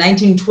 in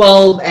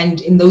 1912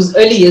 and in those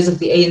early years of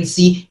the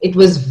ANC, it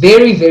was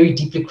very, very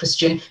deeply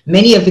Christian.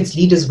 Many of its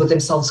leaders were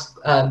themselves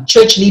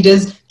church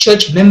leaders,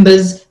 church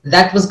members.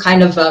 That was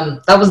kind of,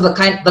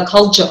 the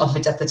culture of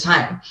it at the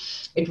time.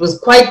 It was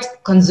quite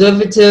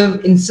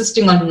conservative,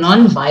 insisting on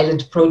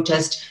non-violent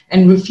protest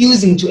and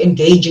refusing to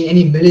engage in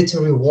any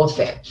military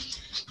warfare.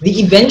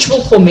 The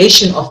eventual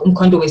formation of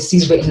Umkhonto we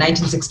Sizwe in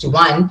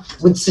 1961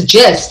 would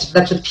suggest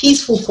that the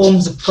peaceful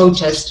forms of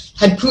protest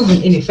had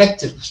proven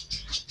ineffective.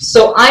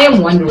 So I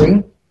am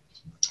wondering,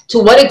 to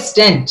what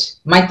extent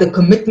might the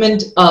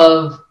commitment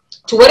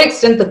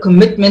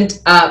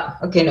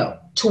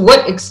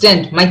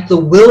might the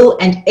will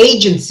and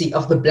agency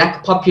of the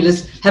Black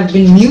populace have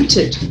been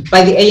muted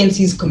by the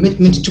ANC's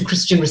commitment to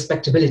Christian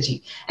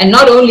respectability? And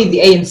not only the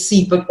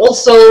ANC, but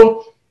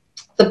also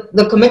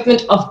the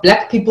commitment of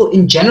Black people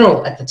in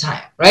general at the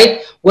time,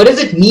 right? What does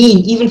it mean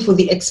even for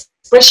the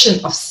expression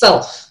of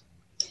self,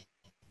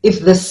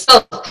 if the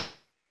self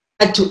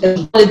had to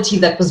a quality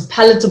that was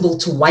palatable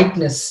to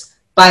whiteness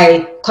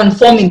by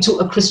conforming to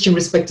a Christian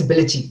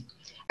respectability?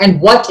 And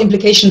what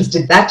implications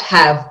did that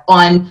have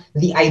on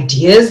the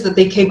ideas that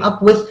they came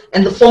up with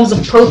and the forms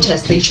of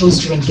protest they chose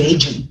to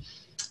engage in?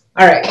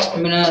 All right,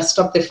 I'm gonna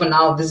stop there for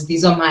now.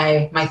 These are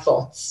my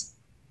thoughts.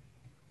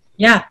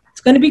 Yeah,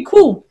 it's gonna be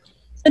cool.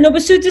 So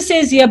Nobasuta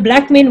says here,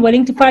 Black men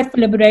willing to fight for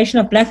liberation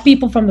of Black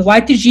people from the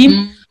white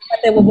regime, but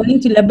they were willing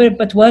to liberate,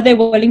 but were they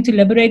willing to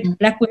liberate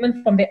Black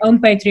women from their own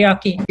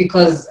patriarchy?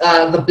 Because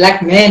the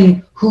black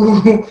men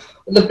who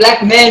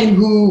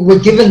were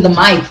given the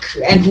mic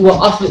and who were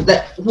often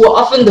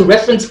the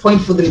reference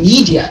point for the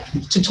media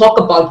to talk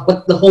about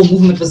what the whole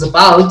movement was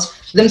about,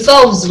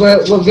 themselves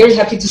were very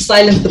happy to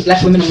silence the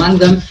Black women among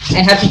them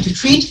and happy to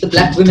treat the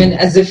Black women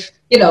as if,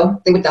 you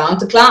know, they were down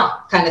to clown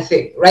kind of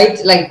thing,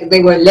 right? Like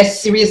they were less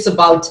serious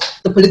about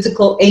the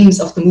political aims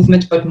of the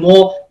movement, but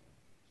more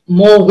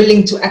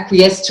willing to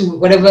acquiesce to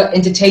whatever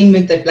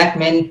entertainment that Black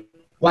men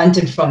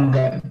wanted from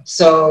them.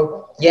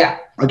 So, yeah.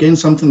 Again,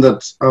 something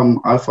that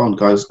I found,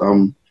 guys,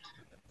 how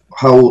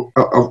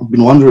I've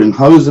been wondering,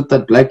 how is it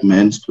that Black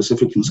men,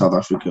 specifically in South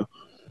Africa,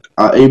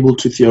 are able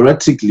to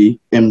theoretically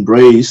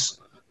embrace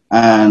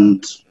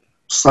and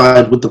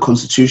side with the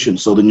constitution,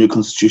 so the new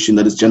constitution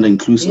that is gender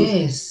inclusive,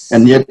 yes,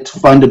 and yet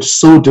find it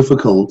so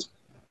difficult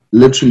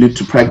literally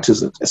to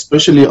practice it,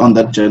 especially on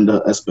that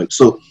gender aspect.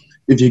 So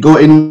if you go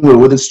anywhere,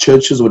 whether it's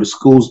churches or the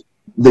schools,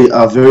 they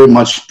are very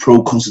much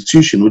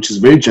pro-constitution, which is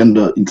very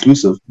gender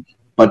inclusive,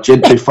 but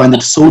yet they find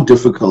it so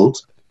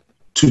difficult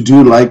to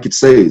do like it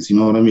says, you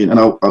know what I mean? And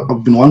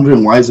I've been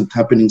wondering, why is it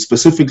happening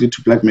specifically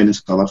to Black men in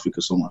South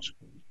Africa so much?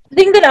 The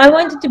thing that I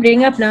wanted to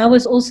bring up now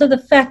was also the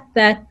fact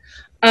that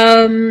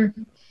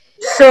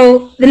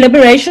so the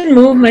liberation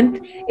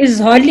movement is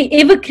hardly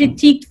ever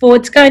critiqued for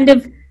its kind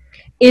of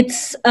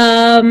its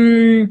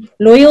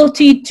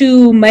loyalty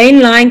to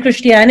mainline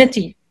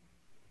Christianity.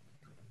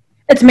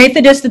 It's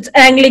Methodist, it's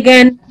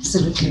Anglican, it's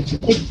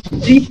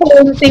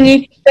Reform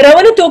thingy. They don't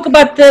want to talk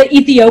about the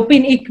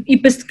Ethiopian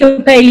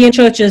Episcopalian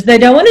churches. They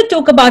don't want to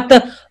talk about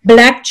the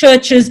Black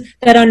churches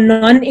that are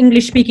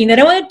non-English speaking. They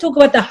don't want to talk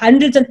about the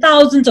hundreds and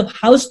thousands of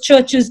house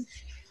churches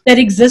that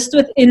exist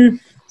within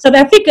South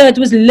Africa. It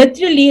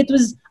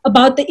was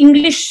about the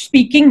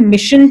English-speaking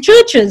mission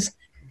churches.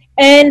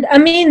 And I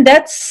mean,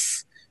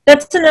 that's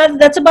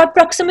about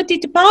proximity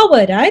to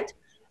power, right?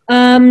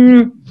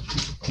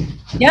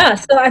 Yeah,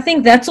 so I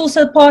think that's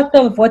also part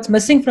of what's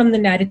missing from the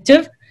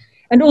narrative.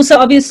 And also,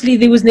 obviously,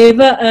 there was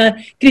never a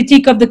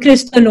critique of the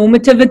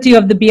Christonormativity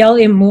of the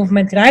BLM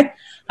movement, right?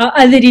 How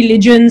other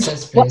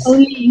religions were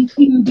only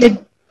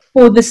included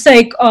for the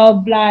sake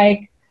of,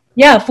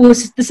 for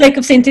the sake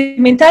of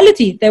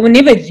sentimentality. They were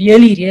never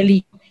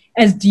really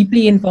as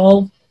deeply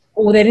involved,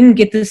 or they didn't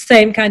get the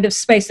same kind of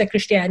space that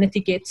Christianity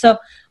gets. So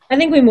I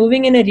think we're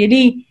moving in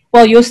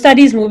your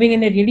study is moving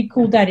in a really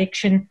cool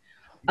direction.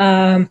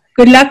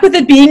 Good luck with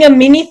it being a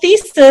mini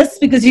thesis,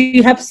 because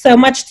you have so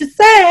much to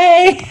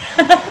say.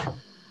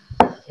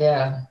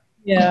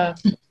 Yeah.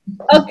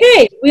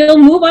 Okay, we'll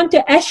move on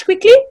to Ash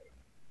quickly.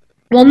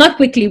 Well, not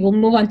quickly, we'll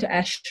move on to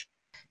Ash.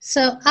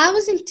 So I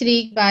was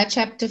intrigued by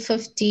chapter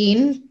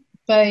 15,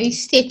 by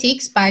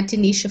Aesthetics by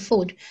Tanisha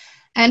Ford.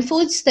 And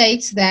Ford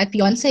states that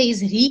Beyonce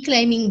is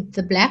reclaiming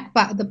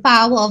the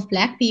power of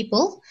Black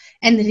people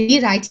and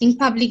rewriting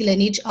public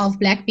lineage of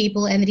Black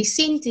people and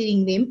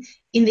recentering them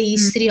in the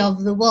history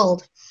of the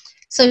world.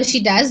 So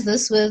she does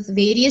this with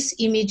various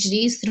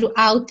imageries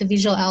throughout the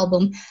visual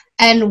album.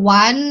 And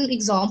one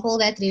example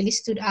that really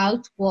stood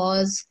out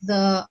was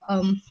the,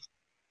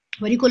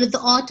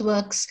 the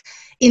artworks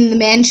in the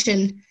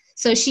mansion.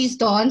 So she's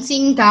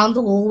dancing down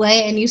the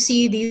hallway and you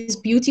see these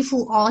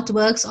beautiful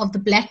artworks of the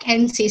Black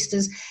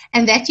ancestors,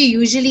 and that you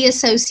usually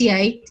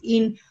associate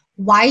in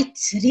white,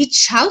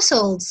 rich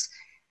households.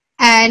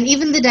 And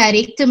even the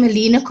director,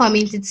 Melina,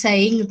 commented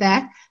saying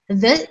that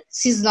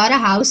this is not a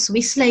house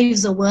where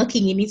slaves are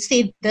working in.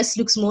 Instead, this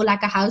looks more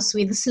like a house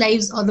where the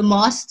slaves are the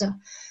master.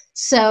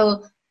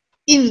 So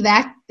in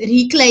that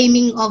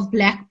reclaiming of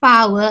Black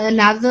power,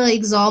 another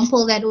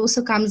example that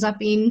also comes up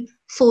in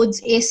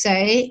Ford's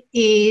essay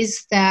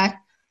is that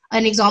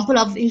an example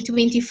of in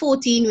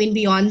 2014 when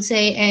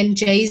Beyonce and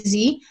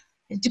Jay-Z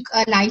took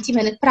a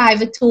 90-minute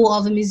private tour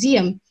of a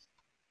museum.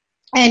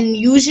 And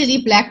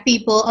usually Black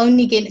people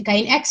only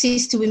gain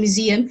access to a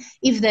museum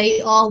if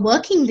they are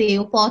working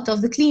there or part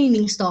of the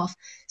cleaning staff.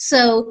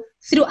 So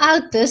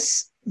throughout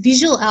this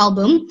visual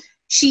album,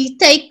 she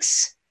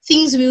takes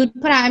things we would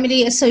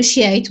primarily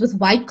associate with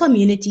white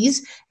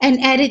communities and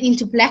add it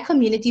into Black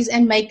communities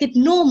and make it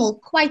normal,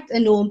 quite a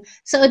norm.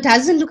 So it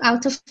doesn't look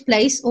out of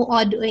place or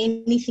odd or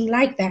anything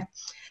like that.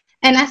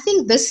 And I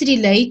think this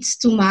relates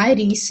to my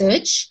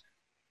research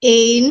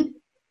in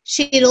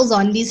Cheryl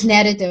Zondi's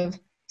narrative.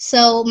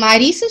 So my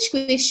research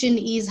question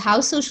is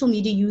how social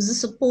media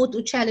uses support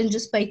or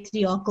challenges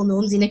patriarchal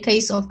norms in a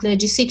case of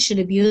clergy sexual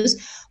abuse,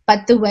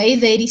 but the way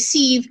they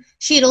receive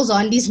Cheryl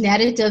Zondi's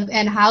narrative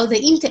and how they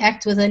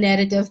interact with her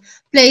narrative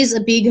plays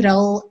a big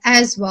role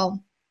as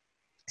well.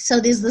 So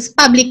there's this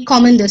public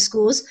common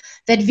discourse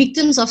that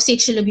victims of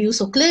sexual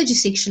abuse or clergy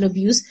sexual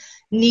abuse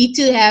need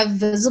to have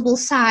visible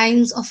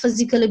signs of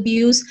physical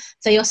abuse,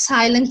 they are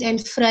silent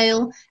and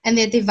frail, and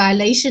that the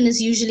violation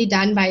is usually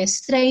done by a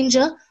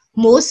stranger.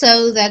 More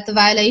so that the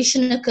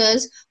violation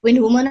occurs when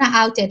women are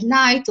out at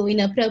night or in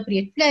an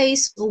appropriate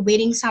place or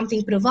wearing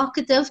something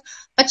provocative.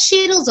 But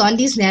Cheryl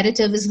Zondi's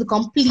narrative is the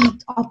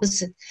complete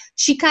opposite.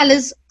 She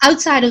colors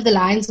outside of the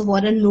lines of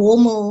what a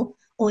normal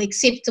or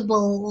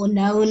acceptable or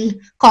known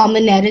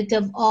common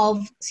narrative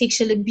of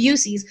sexual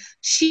abuse is.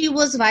 She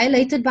was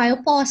violated by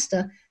a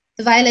pastor.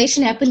 The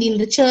violation happened in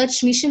the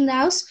church mission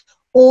house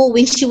or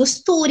when she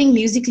was touring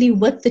musically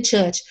with the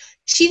church.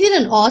 She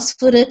didn't ask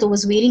for it or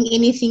was wearing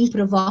anything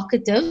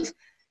provocative.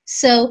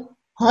 So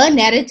her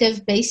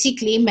narrative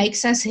basically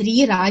makes us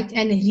rewrite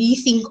and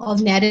rethink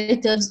of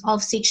narratives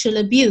of sexual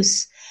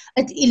abuse.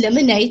 It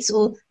eliminates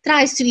or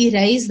tries to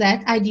erase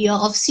that idea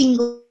of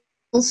single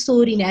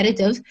story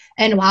narrative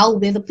and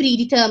with a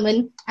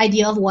predetermined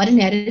idea of what a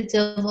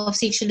narrative of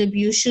sexual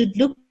abuse should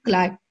look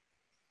like.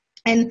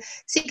 And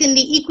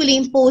secondly, equally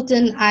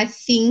important, I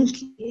think,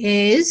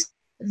 is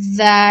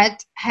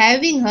that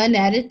having her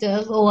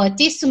narrative or her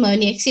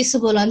testimony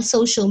accessible on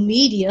social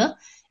media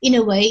in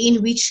a way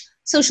in which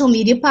social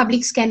media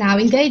publics can now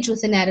engage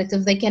with the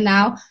narrative. They can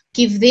now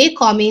give their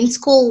comments,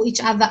 call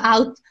each other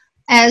out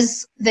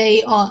as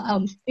they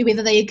are,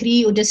 whether they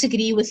agree or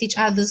disagree with each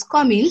other's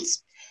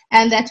comments.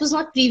 And that was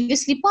not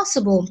previously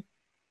possible.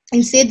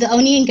 Instead, the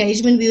only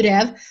engagement we would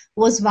have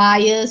was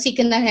via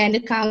second-hand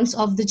accounts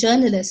of the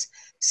journalists.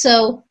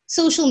 So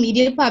social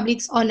media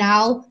publics are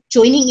now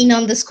joining in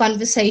on this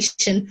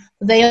conversation.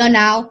 They are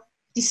now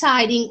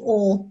deciding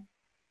or,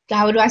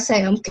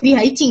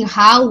 creating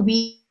how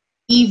we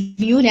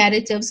view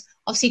narratives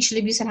of sexual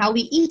abuse and how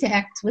we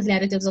interact with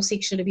narratives of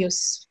sexual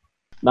abuse.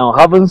 Now,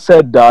 having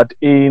said that,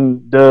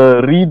 in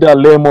the Reader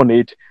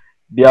Lemonade,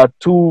 there are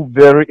two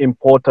very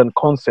important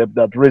concepts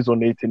that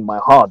resonate in my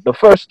heart. The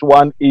first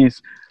one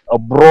is a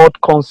broad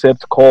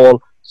concept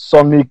called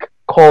sonic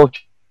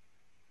culture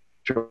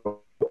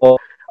or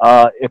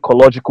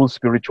ecological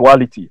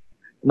spirituality.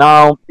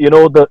 Now,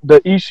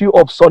 the issue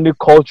of sonic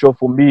culture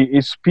for me,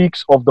 it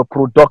speaks of the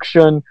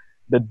production,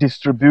 the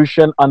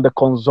distribution and the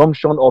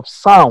consumption of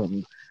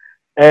sound.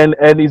 And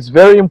it's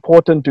very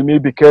important to me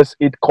because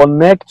it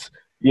connects,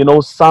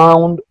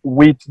 sound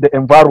with the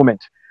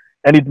environment,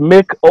 and it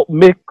make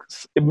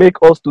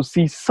us to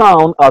see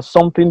sound as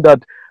something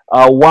that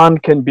one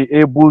can be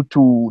able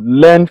to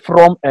learn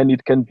from, and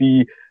it can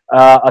be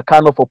a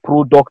kind of a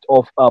product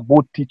of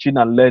both teaching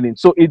and learning.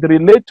 So it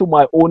relates to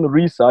my own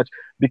research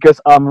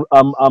because I'm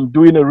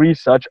doing a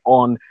research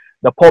on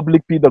the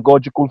public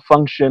pedagogical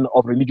function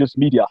of religious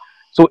media.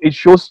 So it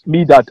shows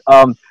me that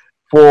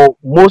for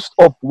most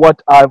of what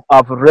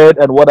I've read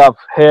and what I've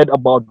heard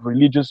about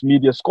religious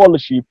media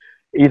scholarship,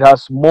 it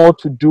has more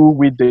to do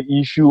with the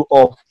issue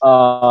of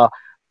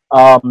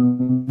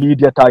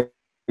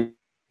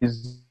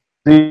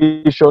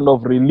mediatization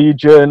of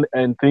religion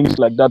and things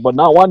like that. But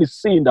now one is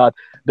seeing that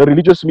the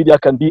religious media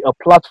can be a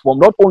platform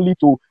not only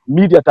to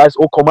mediatize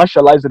or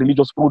commercialize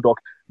religious product,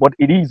 but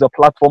it is a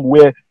platform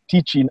where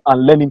teaching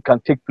and learning can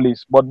take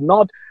place, but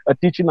not a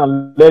teaching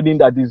and learning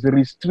that is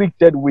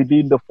restricted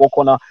within the four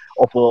corner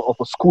of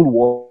a school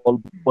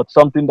wall, but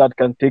something that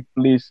can take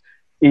place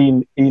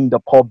in the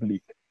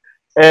public.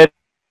 And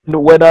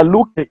when I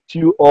look at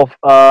you of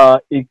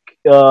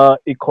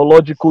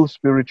ecological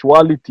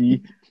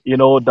spirituality,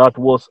 that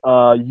was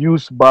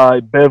used by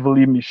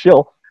Beverly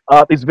Michelle,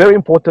 it's very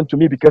important to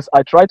me because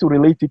I try to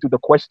relate it to the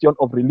question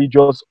of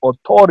religious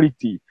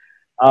authority.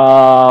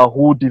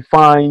 Who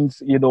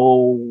defines,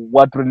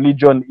 what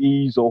religion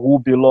is, or who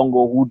belong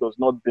or who does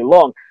not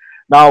belong.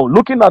 Now,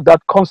 looking at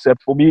that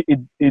concept, for me,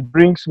 it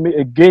brings me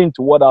again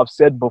to what I've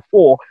said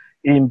before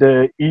in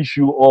the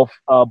issue of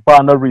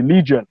banner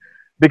religion.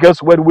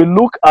 Because when we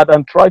look at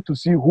and try to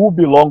see who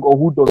belong or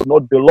who does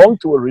not belong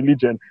to a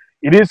religion,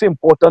 it is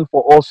important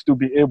for us to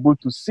be able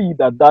to see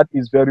that that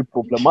is very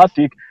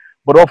problematic.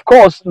 But of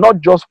course,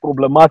 not just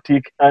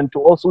problematic, and to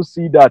also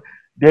see that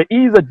there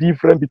is a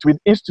difference between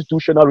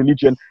institutional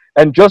religion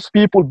and just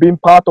people being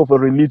part of a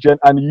religion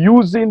and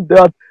using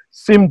that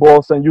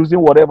symbols and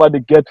using whatever they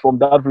get from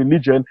that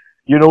religion,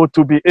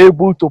 to be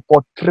able to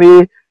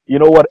portray,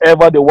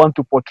 whatever they want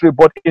to portray.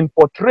 But in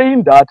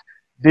portraying that,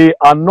 they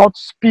are not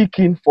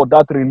speaking for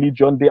that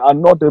religion. They are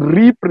not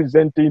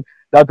representing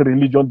that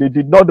religion. They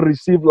did not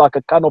receive like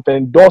a kind of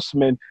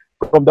endorsement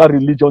from that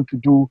religion to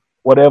do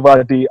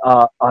whatever they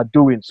are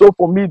doing. So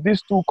for me,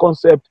 these two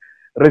concepts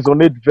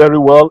resonate very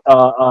well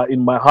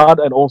in my heart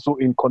and also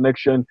in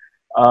connection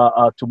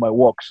to my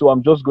work. So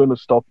I'm just going to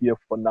stop here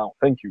for now.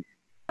 Thank you.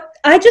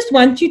 I just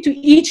want you to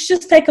each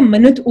just take a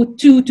minute or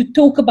two to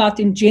talk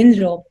about in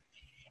general.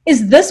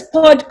 Is this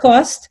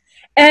podcast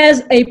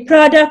as a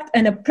product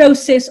and a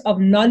process of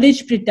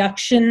knowledge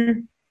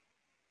production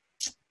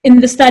in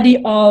the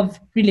study of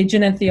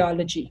religion and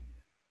theology?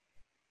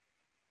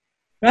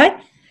 Right?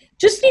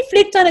 Just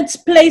reflect on its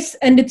place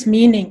and its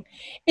meaning.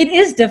 It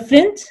is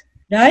different,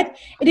 right?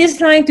 It is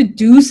trying to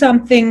do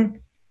something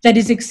that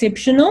is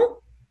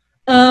exceptional.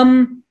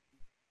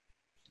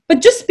 But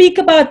just speak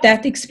about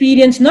that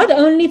experience, not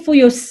only for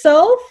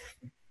yourself,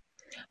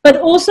 but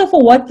also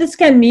for what this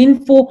can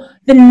mean for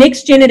the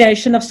next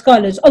generation of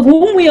scholars, of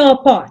whom we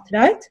are part,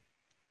 right?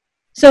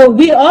 So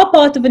we are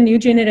part of a new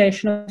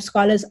generation of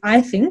scholars,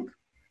 I think,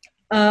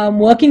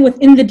 working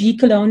within the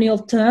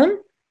decolonial term,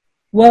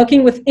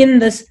 working within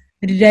this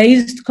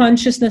raised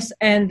consciousness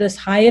and this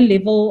higher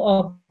level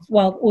of,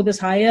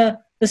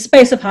 the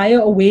space of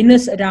higher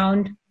awareness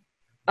around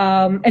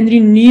and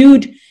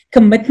renewed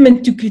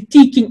commitment to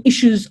critiquing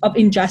issues of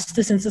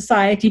injustice in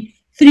society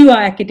through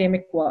our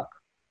academic work.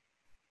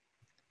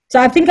 So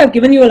I think I've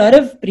given you a lot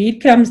of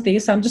breadcrumbs there,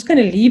 so I'm just going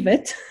to leave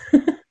it.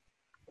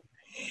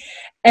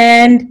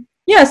 And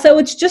yeah, so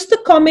it's just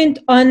a comment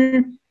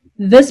on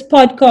this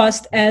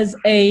podcast as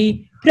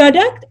a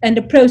product and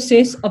a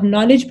process of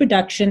knowledge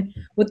production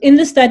within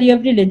the study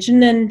of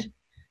religion and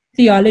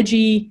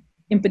theology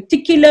in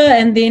particular,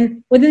 and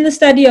then within the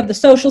study of the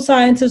social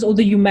sciences or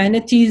the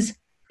humanities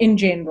in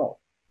general.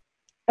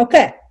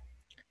 Okay,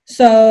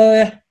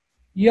 so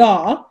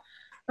yeah,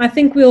 I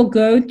think we'll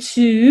go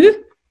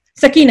to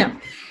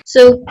Sakina.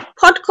 So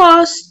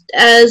podcast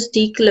as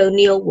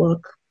decolonial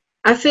work.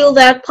 I feel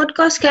that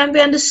podcast can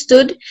be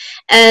understood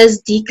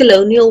as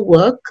decolonial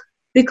work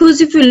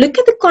because if you look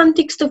at the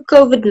context of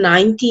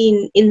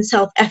COVID-19 in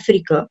South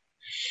Africa,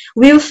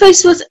 we were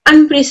faced with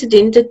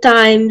unprecedented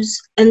times,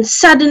 and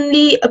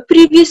suddenly a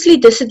previously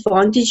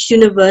disadvantaged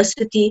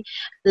university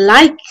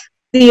like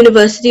the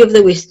University of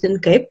the Western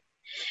Cape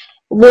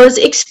was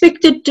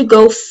expected to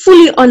go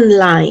fully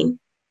online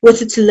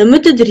with its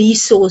limited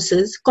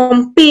resources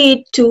compared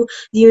to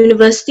the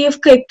University of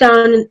Cape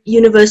Town,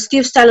 University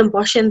of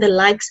Stellenbosch and the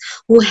likes,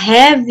 who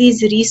have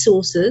these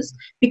resources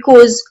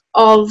because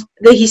of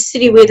the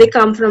history where they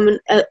come from and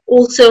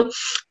also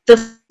the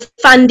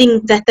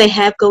funding that they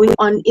have going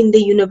on in the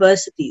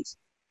universities.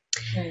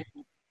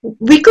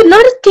 We could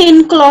not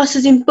attend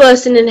classes in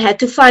person and had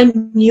to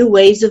find new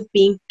ways of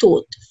being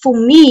taught. For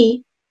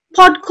me,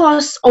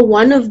 podcasts are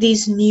one of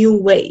these new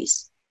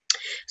ways.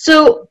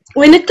 So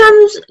when it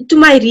comes to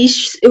my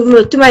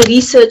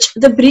research,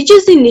 the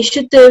Bridges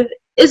Initiative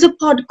is a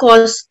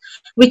podcast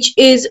which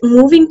is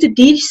moving to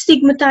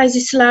destigmatize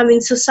Islam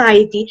in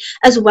society,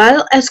 as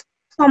well as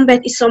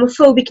combat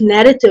Islamophobic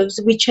narratives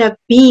which have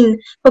been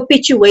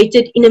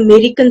perpetuated in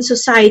American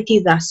society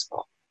thus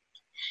far.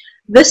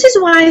 This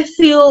is why I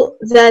feel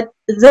that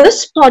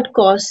this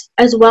podcast,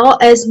 as well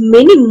as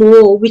many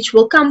more which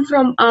will come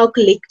from our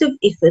collective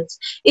efforts,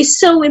 is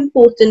so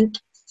important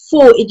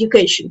for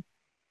education.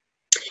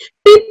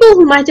 People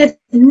who might have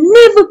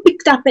never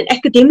picked up an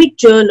academic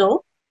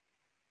journal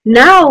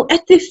now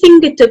at their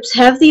fingertips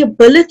have the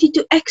ability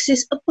to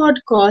access a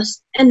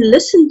podcast and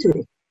listen to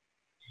it.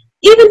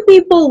 Even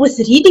people with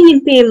reading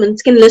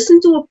impairments can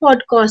listen to a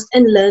podcast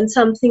and learn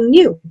something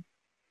new.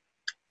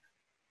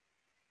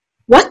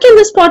 What can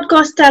this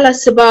podcast tell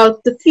us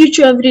about the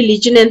future of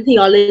religion and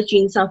theology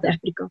in South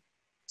Africa?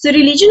 So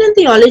religion and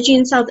theology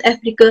in South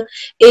Africa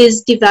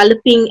is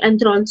developing and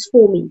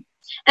transforming.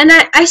 And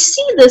I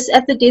see this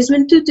at the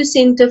Desmond Tutu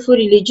Center for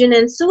Religion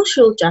and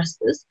Social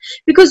Justice,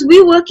 because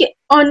we work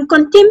on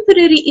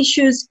contemporary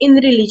issues in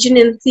religion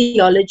and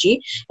theology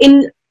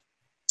in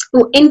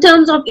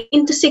terms of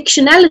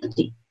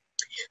intersectionality.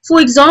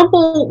 For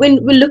example,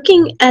 when we're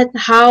looking at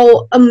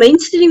how a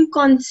mainstream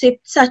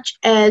concept such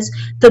as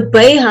the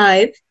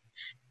Bayhive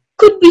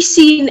could be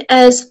seen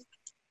as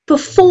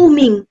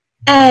performing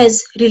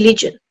as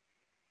religion.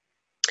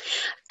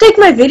 Take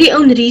my very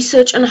own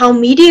research on how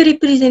media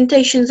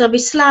representations of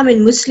Islam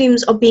and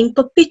Muslims are being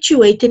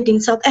perpetuated in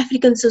South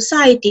African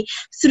society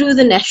through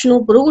the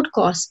national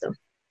broadcaster.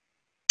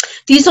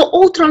 These are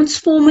all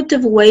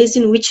transformative ways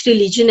in which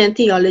religion and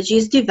theology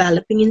is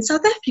developing in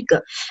South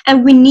Africa.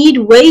 And we need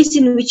ways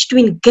in which to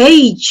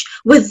engage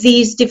with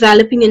these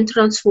developing and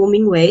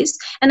transforming ways.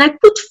 And I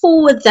put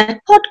forward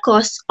that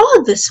podcasts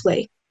are this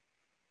way.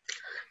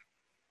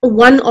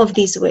 One of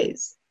these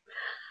ways.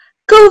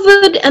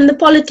 COVID and the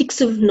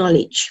politics of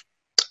knowledge.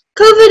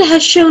 COVID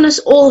has shown us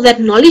all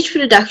that knowledge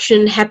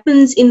production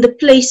happens in the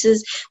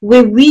places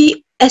where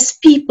we as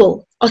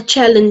people are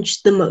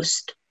challenged the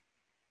most.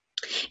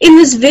 In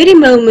this very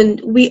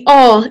moment, we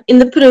are in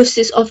the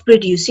process of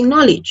producing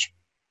knowledge.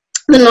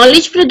 The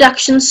knowledge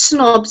production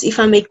snobs, if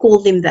I may call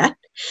them that,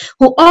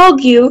 who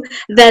argue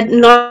that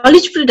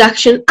knowledge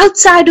production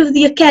outside of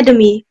the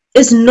academy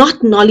is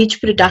not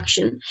knowledge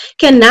production,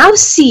 can now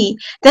see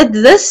that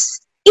this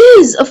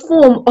is a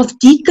form of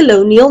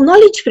decolonial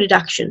knowledge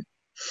production.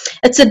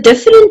 It's a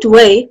different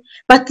way,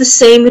 but the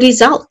same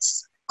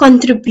results.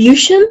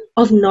 Contribution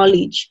of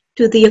knowledge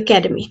to the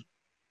academy.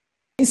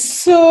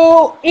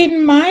 So,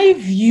 in my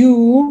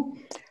view,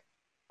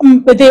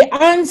 the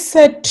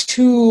answer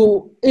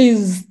to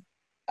is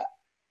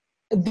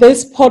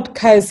this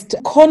podcast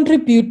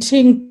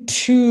contributing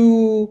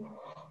to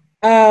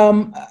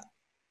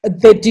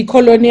the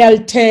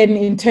decolonial turn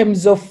in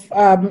terms of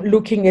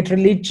looking at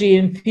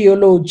religion,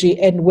 theology,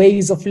 and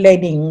ways of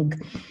learning?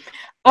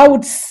 I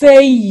would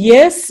say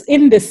yes,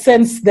 in the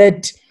sense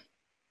that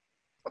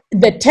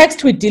the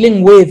text we're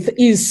dealing with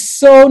is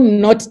so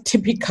not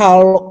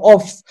typical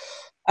of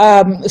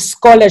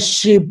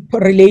scholarship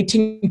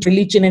relating to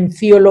religion and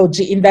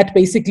theology, in that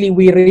basically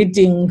we're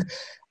reading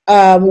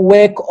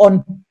work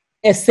on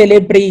a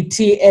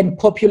celebrity and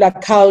popular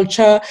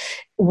culture,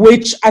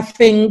 which I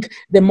think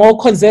the more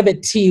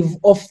conservative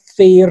of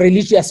the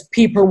religious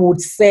people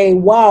would say,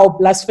 wow,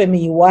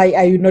 blasphemy, why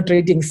are you not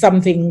reading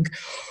something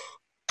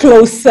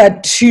closer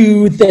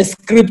to the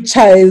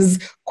scriptures?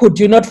 Could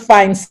you not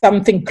find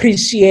something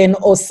Christian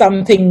or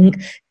something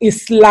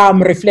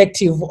Islam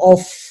reflective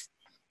of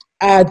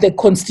the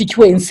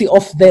constituency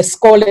of the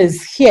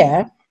scholars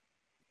here?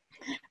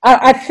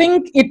 I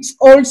think it's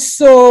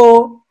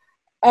also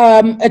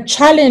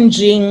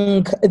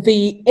challenging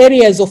the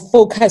areas of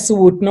focus we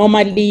would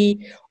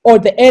normally, or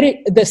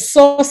the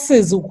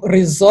sources,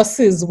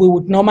 resources we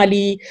would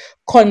normally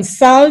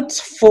consult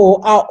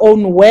for our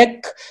own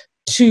work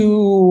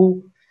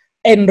to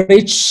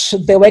enrich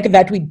the work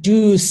that we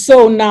do.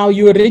 So now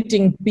you're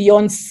reading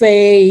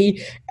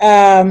Beyonce,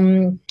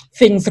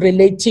 things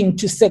relating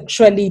to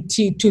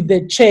sexuality, to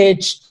the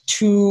church,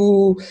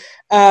 to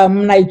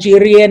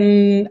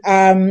Nigerian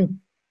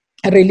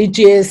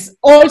religious,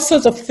 all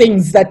sorts of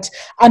things that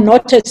are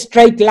not a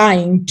straight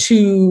line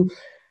to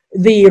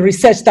the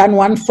research that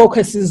one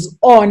focuses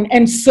on.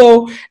 And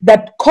so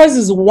that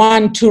causes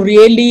one to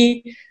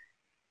really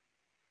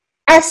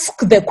ask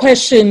the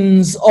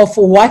questions of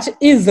what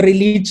is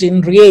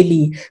religion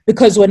really?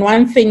 Because when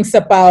one thinks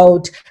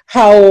about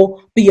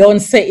how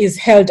Beyonce is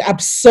held up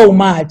so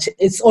much,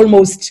 it's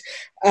almost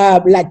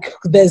like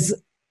there's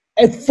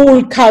a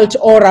full cult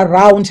all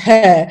around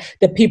her,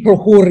 the people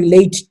who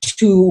relate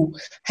to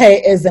her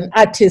as an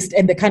artist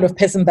and the kind of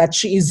person that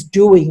she is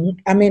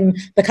doing. I mean,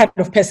 the kind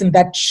of person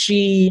that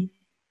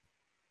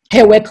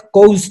her work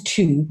goes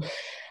to.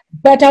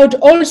 But I would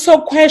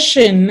also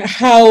question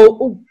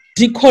how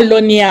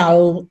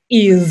decolonial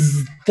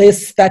is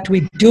this that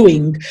we're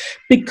doing,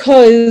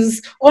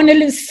 because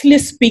honestly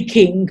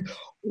speaking,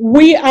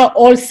 we are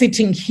all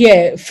sitting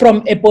here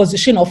from a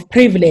position of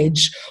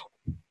privilege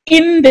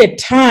in the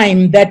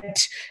time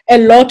that a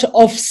lot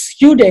of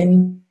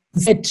students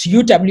at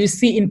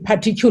UWC in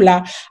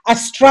particular are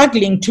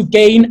struggling to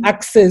gain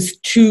access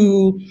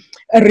to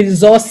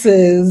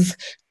resources,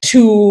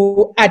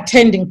 to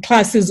attending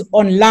classes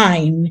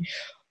online.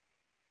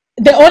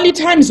 The only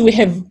times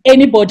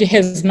anybody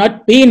has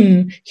not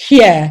been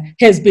here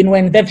has been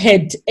when they've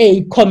had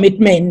a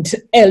commitment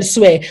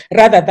elsewhere,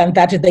 rather than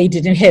that they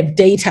didn't have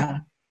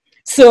data.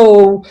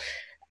 So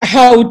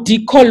how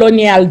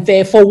decolonial,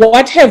 therefore,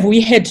 what have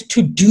we had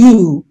to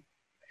do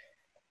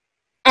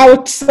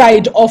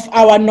outside of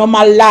our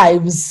normal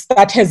lives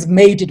that has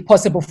made it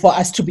possible for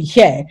us to be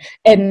here?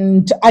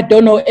 And I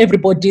don't know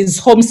everybody's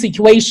home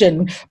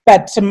situation,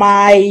 but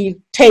my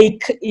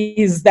take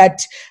is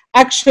that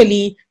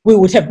actually we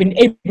would have been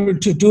able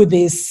to do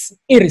this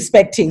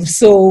irrespective.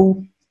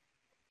 So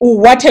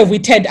what have we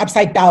turned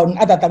upside down,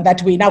 other than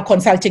that we're now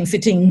consulting,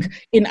 sitting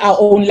in our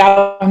own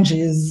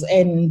lounges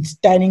and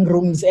dining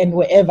rooms and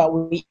wherever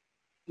we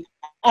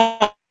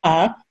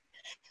are?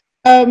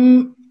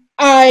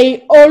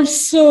 I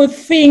also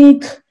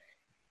think,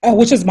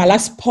 which is my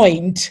last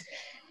point,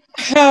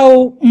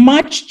 how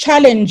much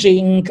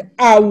challenging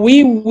are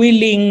we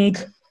willing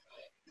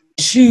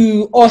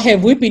to, or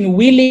have we been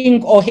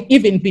willing or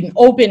even been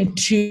open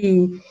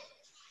to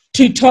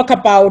talk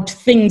about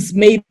things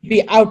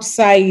maybe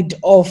outside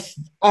of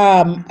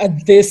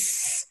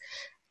this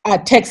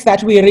text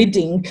that we're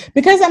reading?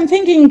 Because I'm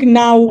thinking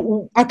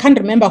now, I can't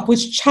remember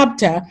which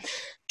chapter,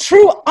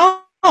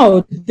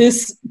 throughout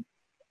this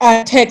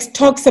text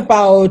talks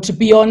about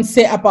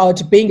Beyonce,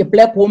 about being a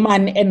Black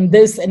woman and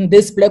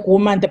this Black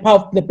woman, the power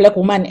of the Black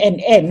woman,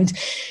 and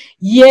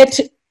yet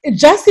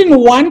just in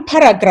one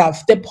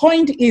paragraph, the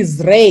point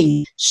is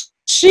raised.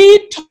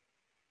 She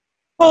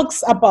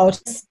talks about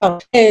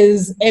herself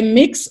as a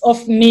mix of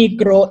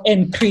Negro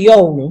and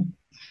Creole.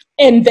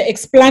 And the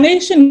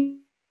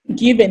explanation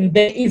given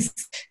there is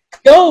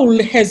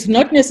Creole has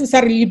not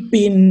necessarily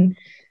been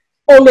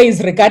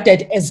always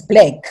regarded as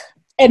Black.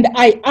 And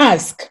I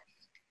ask,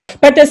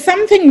 but there's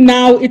something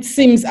now, it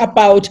seems,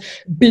 about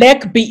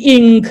Black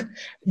being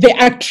the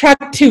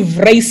attractive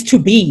race to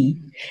be.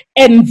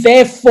 And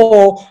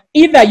therefore,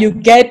 either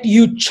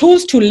you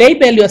choose to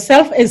label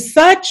yourself as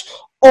such,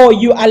 or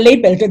you are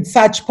labeled as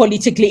such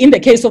politically. In the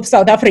case of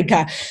South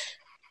Africa,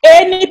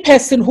 any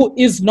person who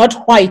is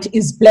not white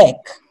is Black,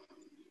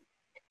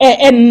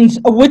 and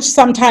which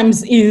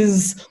sometimes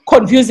is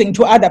confusing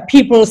to other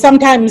people.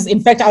 Sometimes,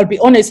 in fact, I'll be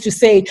honest to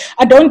say,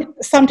 I don't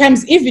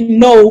sometimes even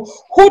know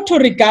who to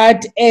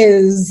regard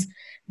as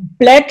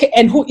Black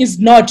and who is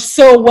not.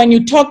 So when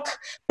you talk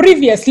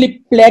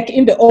previously Black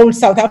in the old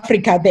South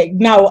Africa,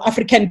 now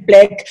African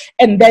Black,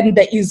 and then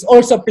there is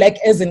also Black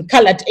as in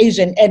colored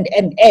Asian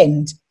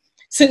and.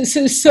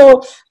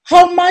 So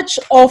how much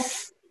of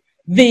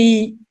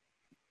the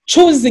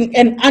choosing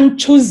and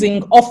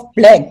unchoosing of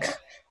Black,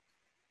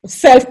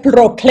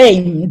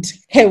 self-proclaimed,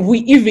 have we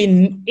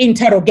even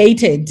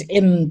interrogated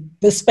in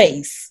the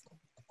space?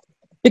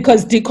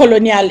 Because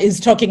decolonial is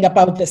talking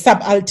about the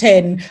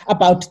subaltern,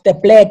 about the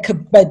Black,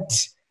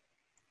 but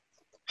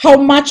how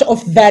much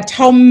of that,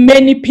 how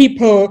many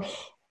people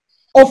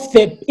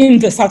in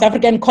the South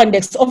African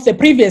context of the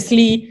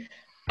previously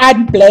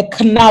un-Black,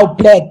 now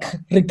Black,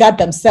 regard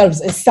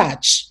themselves as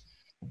such?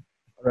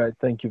 All right,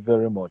 thank you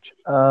very much.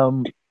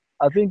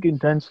 I think in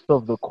terms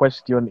of the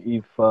question,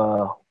 if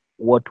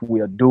what we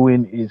are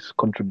doing is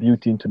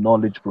contributing to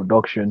knowledge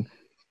production,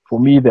 for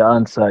me the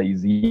answer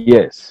is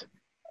yes.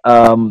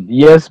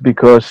 Yes,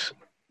 because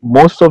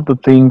most of the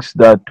things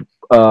that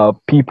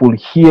people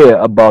hear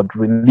about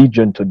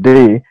religion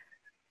today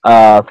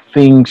are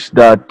things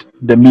that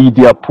the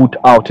media put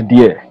out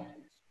there.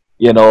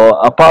 You know,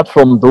 apart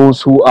from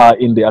those who are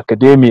in the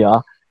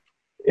academia,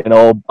 you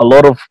know, a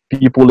lot of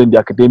people in the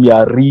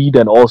academia read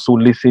and also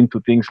listen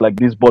to things like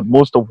this, but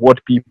most of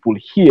what people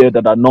hear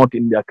that are not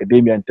in the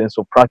academia in terms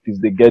of practice,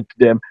 they get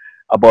them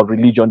about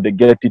religion, they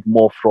get it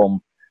more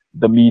from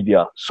the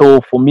media. So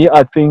for me,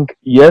 I think,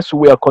 yes,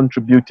 we are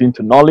contributing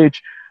to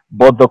knowledge,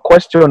 but the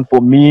question for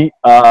me,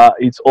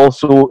 it's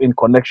also in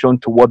connection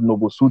to what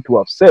Nobusutu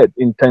have said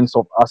in terms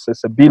of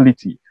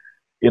accessibility.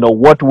 You know,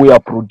 what we are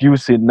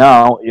producing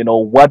now, you know,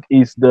 what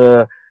is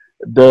the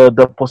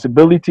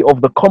possibility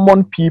of the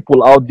common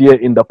people out there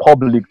in the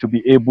public to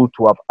be able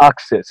to have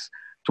access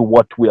to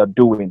what we are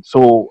doing.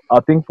 So I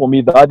think for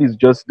me, that is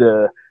just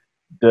the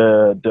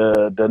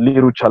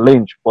little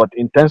challenge. But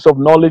in terms of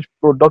knowledge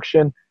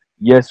production,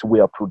 yes,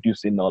 we are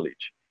producing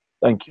knowledge.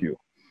 Thank you.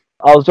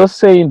 I was just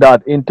saying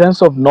that in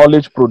terms of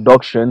knowledge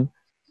production,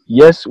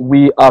 yes,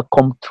 we are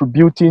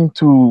contributing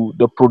to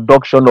the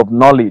production of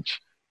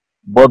knowledge.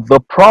 But the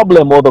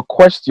problem or the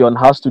question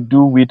has to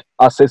do with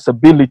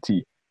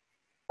accessibility.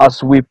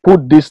 As we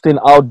put this thing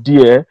out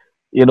there,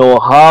 you know,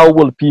 how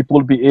will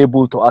people be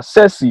able to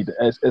access it,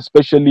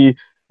 especially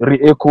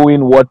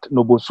re-echoing what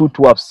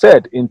Nobusutu have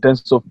said in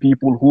terms of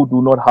people who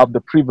do not have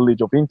the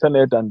privilege of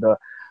internet and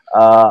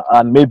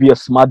maybe a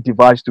smart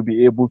device to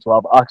be able to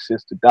have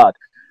access to that.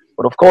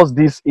 But of course,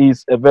 this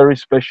is a very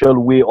special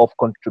way of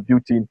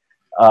contributing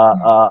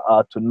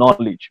to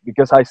knowledge,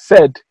 because I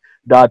said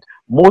that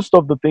most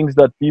of the things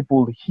that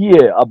people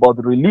hear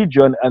about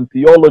religion and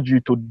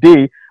theology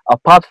today,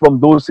 apart from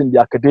those in the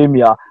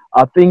academia,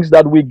 are things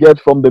that we get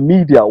from the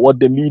media, what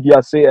the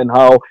media say and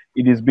how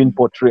it is being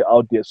portrayed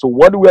out there. So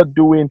what we are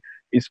doing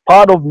is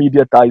part of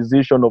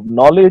mediatization of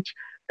knowledge,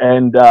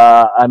 and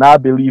I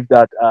believe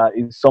that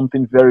is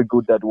something very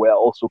good that we are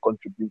also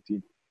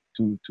contributing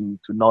to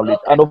knowledge.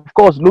 Okay. And of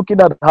course, looking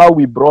at how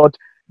we brought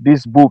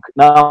this book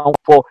now,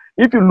 for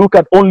if you look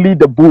at only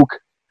the book,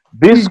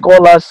 these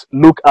scholars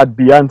look at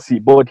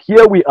Beyonce, but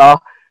here we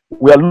are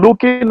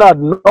looking at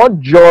not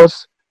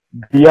just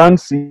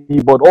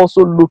Beyonce, but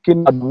also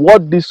looking at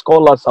what these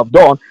scholars have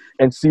done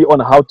and see on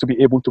how to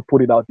be able to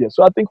put it out there.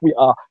 So I think we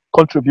are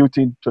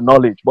contributing to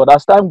knowledge. But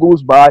as time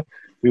goes by,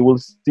 we will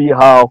see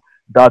how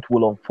that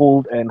will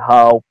unfold and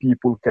how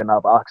people can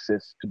have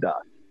access to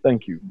that.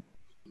 Thank you.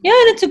 Yeah,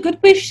 and it's a good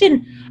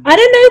question. I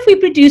don't know if we're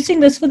producing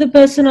this for the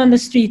person on the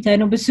street,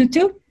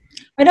 Nobasutu.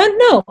 I don't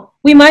know.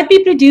 We might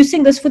be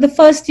producing this for the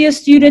first year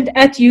student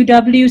at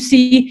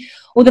UWC,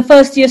 or the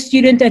first year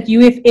student at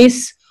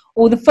UFS,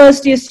 or the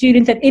first year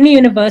student at any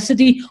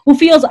university who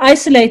feels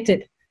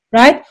isolated,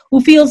 right?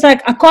 Who feels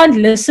like, I can't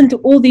listen to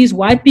all these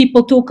white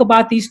people talk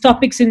about these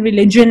topics in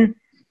religion,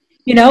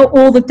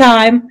 all the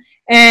time.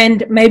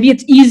 And maybe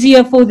it's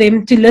easier for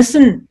them to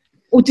listen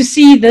or to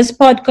see this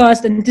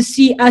podcast and to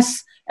see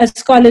us as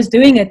scholars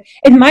doing it.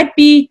 It might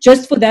be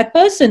just for that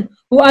person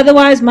who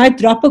otherwise might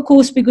drop a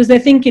course because they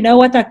think, you know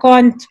what, I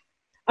can't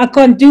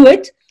do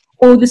it,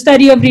 or the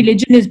study of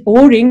religion is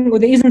boring, or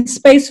there isn't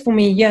space for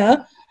me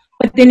here,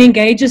 but then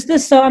engages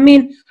this. So,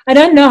 I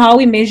don't know how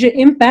we measure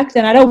impact,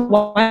 and I don't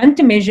want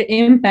to measure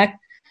impact,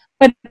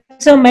 but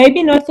so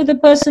maybe not for the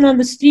person on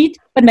the street,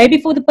 but maybe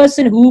for the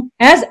person who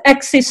has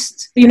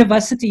accessed the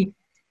university.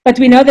 But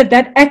we know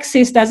that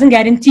access doesn't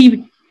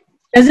guarantee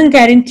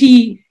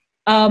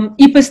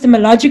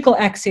epistemological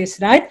access,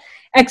 right?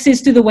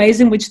 Access to the ways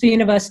in which the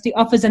university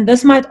offers, and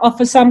this might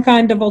offer some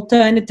kind of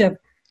alternative.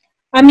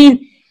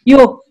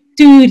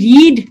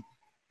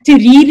 To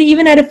read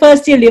even at a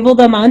first year level,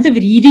 the amount of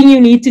reading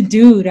you need to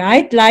do,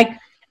 right? Like,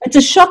 it's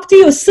a shock to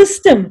your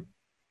system.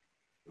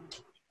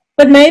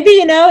 But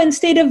maybe,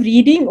 instead of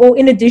reading, or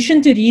in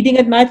addition to reading,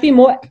 it might be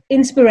more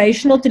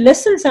inspirational to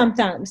listen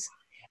sometimes,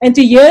 and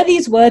to hear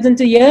these words, and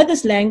to hear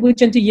this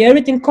language, and to hear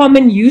it in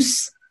common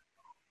use.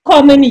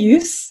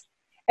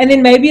 And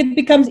then maybe it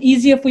becomes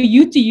easier for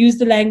you to use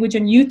the language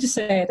and you to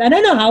say it. I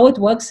don't know how it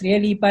works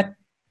really, but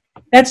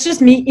that's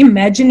just me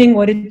imagining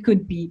what it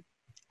could be.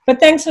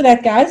 But thanks for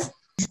that, guys.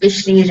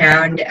 Especially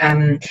around,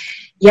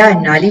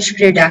 knowledge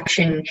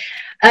production.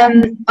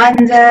 On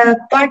the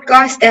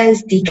podcast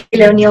as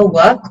decolonial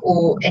work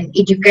or an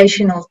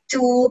educational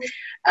tool,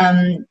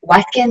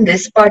 what can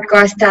this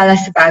podcast tell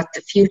us about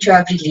the future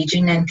of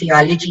religion and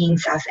theology in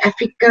South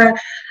Africa?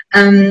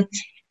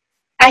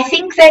 I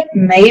think that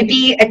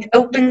maybe it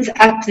opens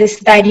up the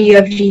study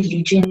of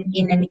religion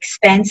in an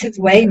expansive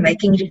way,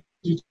 making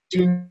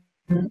religion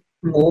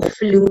more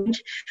fluid.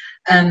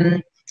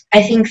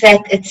 I think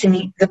that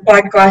the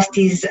podcast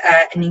is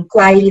an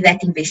inquiry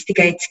that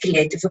investigates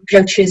creative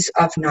approaches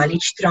of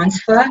knowledge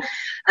transfer,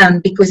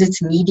 because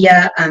it's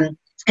media.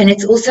 And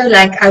it's also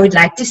like, I would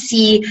like to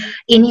see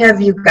any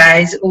of you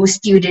guys or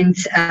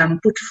students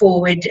put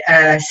forward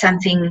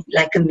something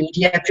like a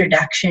media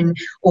production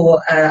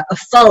or a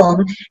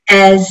film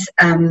as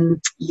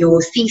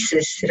your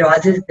thesis,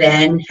 rather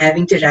than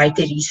having to write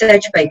a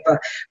research paper.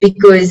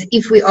 Because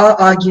if we are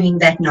arguing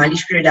that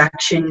knowledge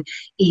production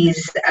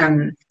is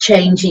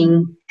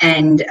changing,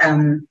 and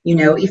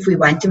if we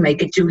want to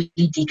make it truly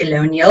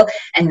decolonial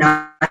and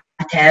not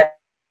have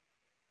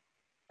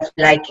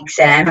like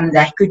exam,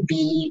 that could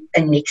be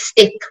a next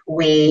step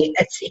where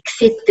it's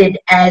accepted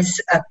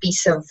as a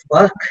piece of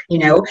work,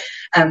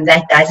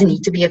 that doesn't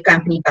need to be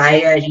accompanied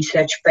by a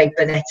research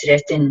paper that's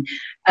written.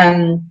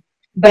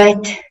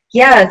 But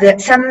yeah,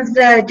 some of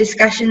the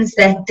discussions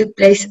that took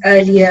place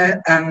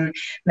earlier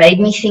made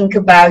me think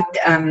about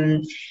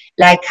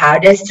like, how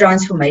does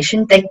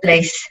transformation take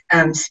place,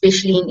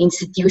 especially in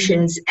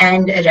institutions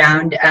and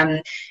around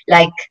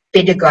like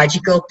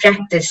pedagogical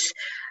practice.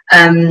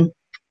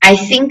 I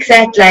think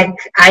that, like,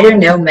 I don't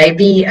know,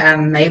 maybe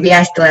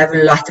I still have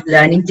a lot of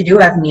learning to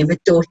do. I've never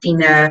taught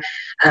in a,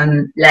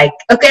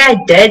 okay, I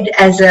did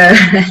as a,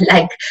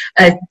 like,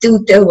 a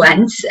tutor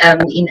once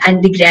in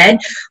undergrad,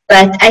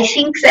 but I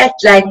think that,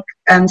 like,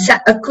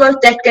 a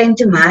quote that came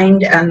to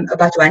mind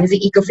about one of the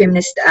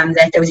ecofeminists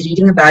that I was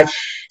reading about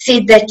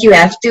said that you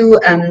have to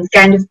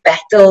kind of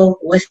battle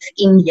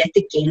within yet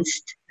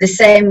against, the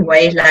same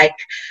way, like,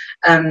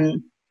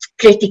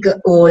 critical,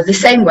 or the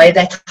same way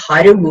that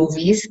horror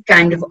movies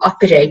kind of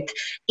operate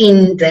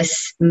in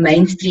this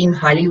mainstream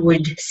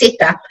Hollywood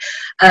setup.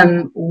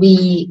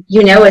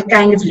 It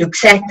kind of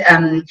looks at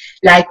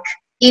like,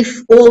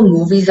 if all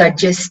movies are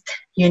just,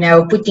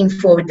 putting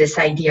forward this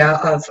idea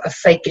of a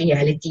fake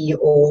reality,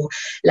 or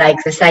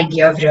like this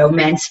idea of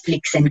romance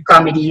flicks and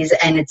comedies,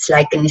 and it's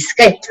like an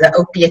escape, the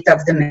opiate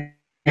of the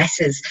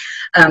masses.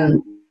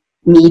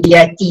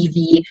 media,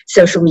 TV,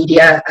 social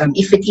media.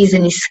 If it is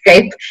an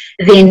escape,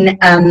 then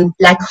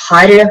like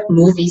horror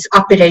movies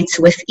operates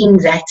within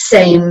that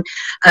same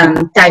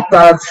type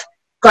of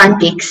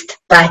context.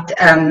 But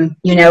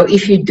you know,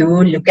 if you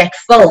do look at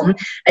film,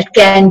 it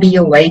can be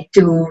a way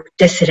to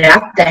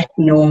disrupt that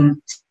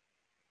norm.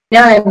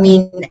 No, I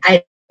mean,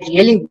 I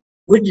really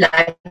would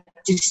like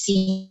to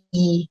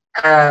see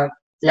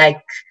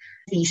like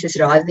thesis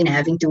rather than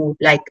having to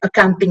like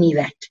accompany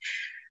that.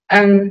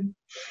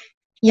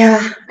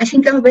 Yeah, I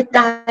think I'm a bit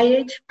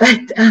tired,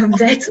 but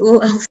that's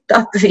all. I'll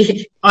stop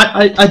there.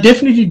 I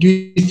definitely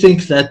do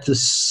think that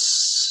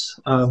this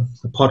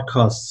the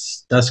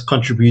podcast does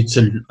contribute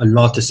a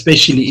lot,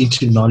 especially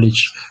into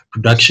knowledge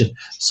production.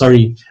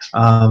 Sorry,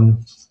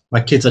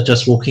 my kids are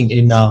just walking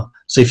in now,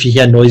 so if you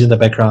hear noise in the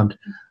background,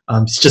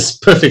 it's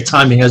just perfect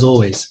timing as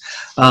always.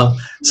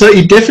 So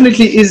it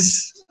definitely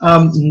is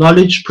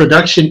knowledge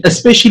production,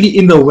 especially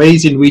in the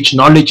ways in which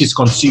knowledge is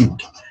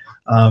consumed,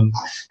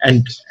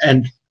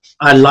 and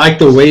I like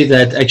the way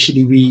that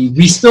actually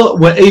we still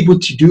were able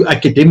to do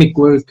academic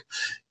work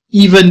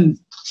even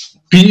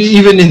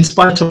in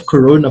spite of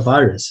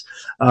coronavirus.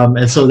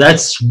 And so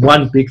that's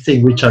one big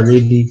thing which I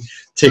really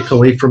take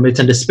away from it,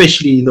 and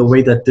especially in the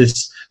way that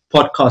this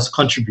podcast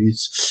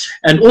contributes.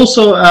 And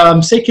also,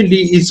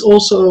 secondly, is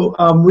also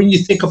when you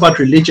think about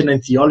religion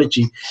and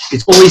theology,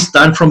 it's always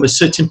done from a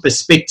certain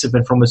perspective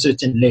and from a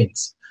certain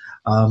lens.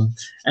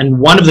 And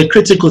one of the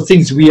critical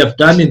things we have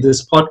done in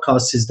this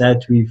podcast is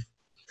that we've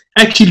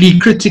actually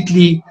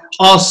critically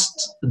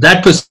asked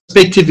that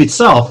perspective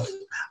itself,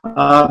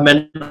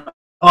 and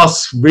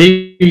asked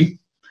very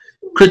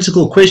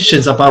critical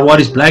questions about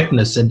what is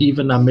blackness and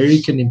even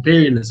American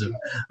imperialism,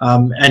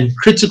 and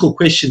critical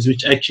questions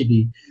which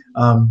actually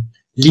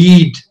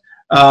lead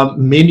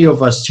many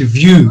of us to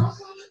view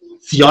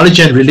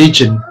theology and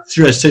religion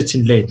through a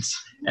certain lens.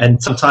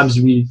 And sometimes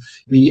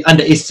we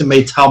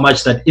underestimate how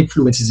much that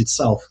influences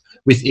itself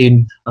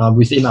within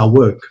our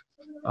work.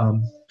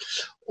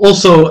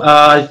 Also,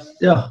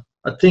 yeah,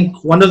 I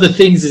think one of the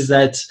things is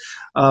that,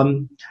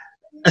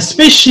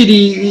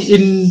 especially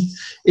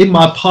in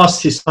my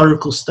past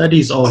historical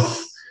studies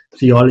of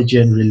theology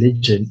and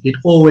religion, it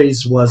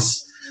always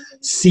was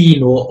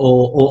seen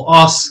or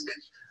asked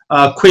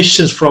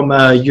questions from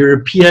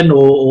European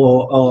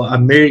or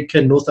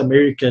American, North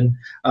American,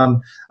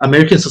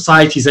 American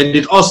societies, and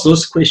it asked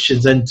those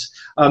questions.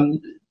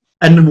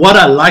 And what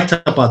I liked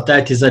about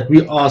that is that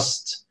we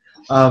asked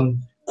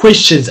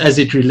questions as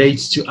it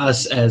relates to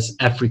us as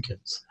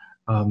Africans.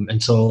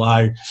 And so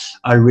I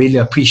really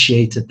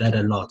appreciated that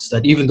a lot,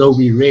 that even though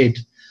we read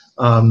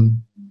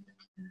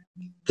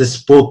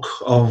this book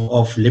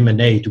of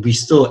Lemonade, we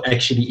still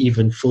actually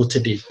even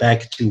filtered it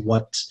back to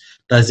what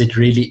does it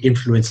really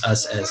influence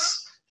us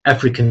as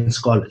African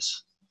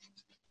scholars.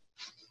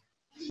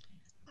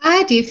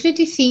 I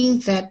definitely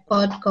think that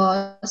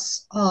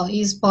podcasts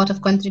is part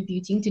of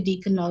contributing to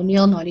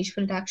decolonial knowledge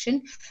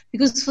production,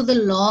 because for the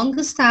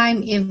longest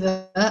time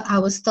ever, I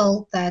was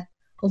told that,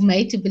 or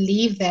made to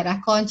believe that I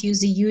can't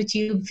use a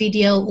YouTube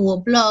video or a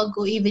blog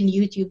or even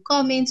YouTube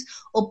comments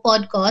or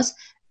podcast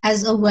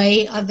as a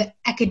way of the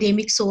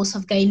academic source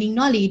of gaining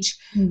knowledge.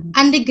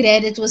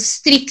 Undergrad, it was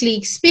strictly,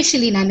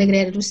 especially in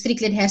undergrad, it was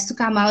strictly, it has to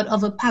come out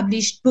of a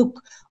published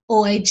book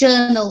or a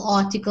journal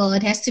article.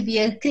 It has to be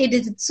a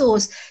credited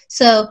source.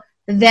 So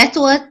that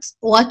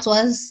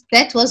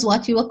was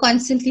what you were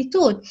constantly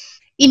taught.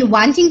 In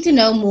wanting to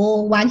know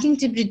more, wanting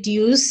to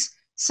produce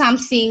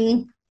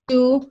something,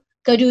 to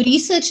go do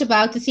research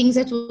about the things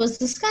that was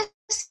discussed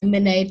in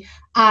Lemonade,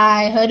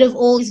 I heard of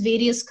all these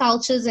various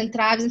cultures and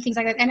tribes and things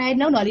like that, and I had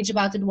no knowledge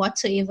about it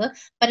whatsoever,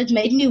 but it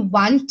made me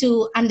want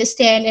to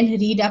understand and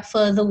read up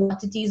further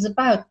what it is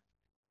about.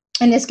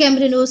 And as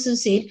Cameron also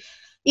said,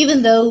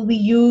 even though we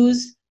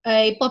use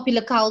a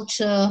popular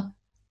culture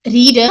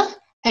reader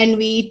and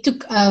we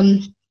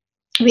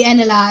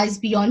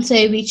analyzed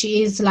Beyonce, which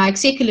is like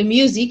secular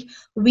music,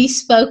 we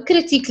spoke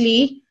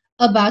critically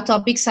about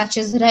topics such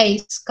as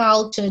race,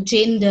 culture,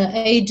 gender,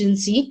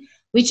 agency,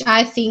 which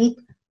I think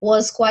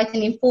was quite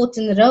an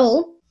important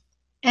role.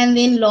 And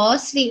then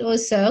lastly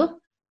also,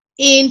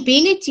 in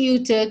being a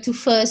tutor to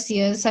first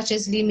years, such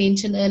as Lee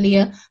mentioned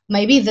earlier,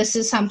 maybe this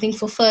is something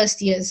for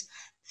first years.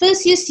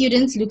 First year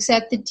students looks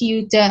at the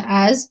tutor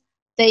as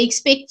they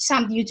expect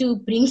you to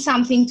bring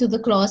something to the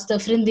class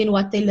different than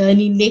what they learn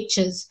in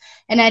lectures.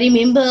 And I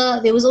remember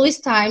there was always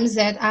times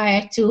that I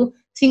had to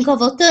think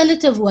of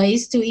alternative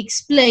ways to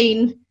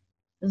explain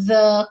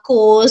the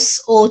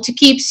course or to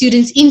keep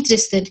students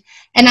interested.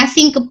 And I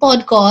think a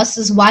podcast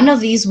is one of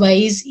these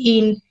ways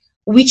in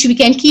which we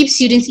can keep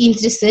students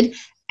interested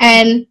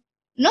and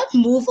not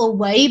move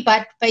away,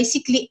 but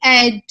basically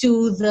add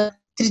to the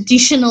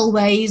traditional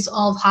ways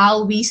of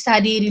how we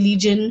study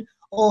religion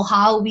or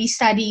how we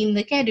study in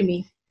the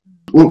academy.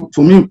 Well,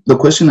 for me, the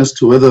question as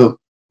to whether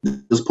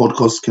this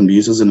podcast can be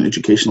used as an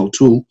educational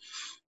tool,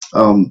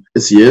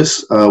 it's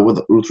yes.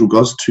 With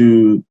regards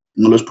to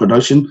knowledge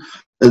production,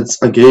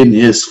 it's again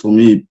yes for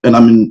me. And I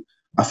mean,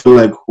 I feel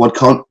like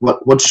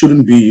what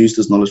shouldn't be used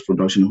as knowledge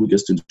production, who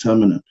gets to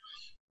determine it?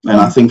 And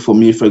I think for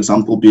me, for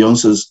example,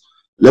 Beyonce's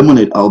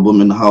Lemonade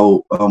album and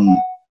how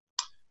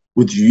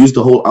would you use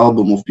the whole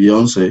album of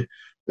Beyonce,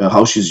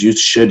 how she's used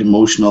shared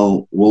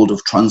emotional world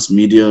of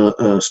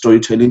transmedia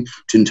storytelling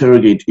to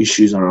interrogate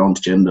issues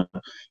around gender,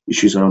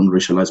 issues around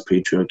racialized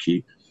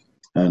patriarchy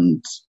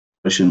and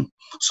oppression.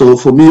 So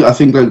for me, I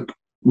think like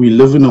we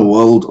live in a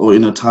world or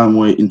in a time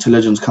where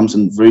intelligence comes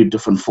in very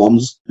different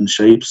forms and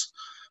shapes.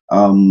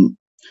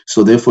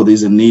 So therefore,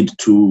 there's a need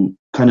to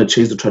kind of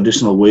change the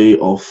traditional way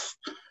of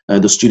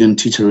the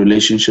student-teacher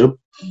relationship.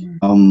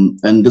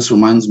 And this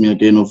reminds me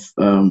again of,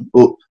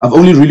 I've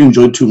only really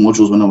enjoyed 2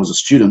 modules when I was a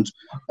student,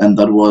 and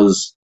that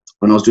was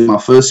when I was doing my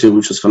first year,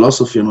 which was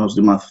philosophy, and I was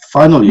doing my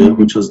final year,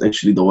 which was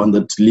actually the one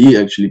that Lee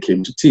actually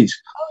came to teach.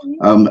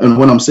 And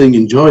when I'm saying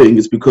enjoying,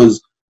 it's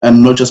because,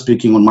 and not just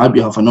speaking on my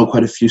behalf, I know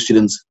quite a few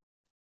students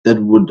that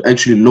would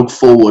actually look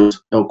forward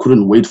or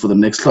couldn't wait for the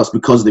next class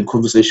because the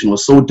conversation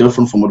was so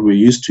different from what we're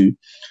used to.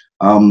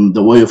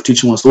 The way of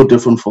teaching was so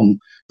different from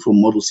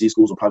Model C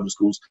schools or private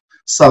schools.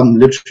 Some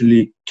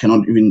literally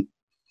cannot even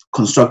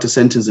construct a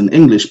sentence in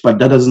English, but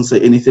that doesn't say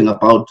anything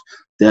about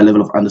their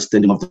level of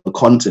understanding of the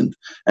content.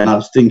 And I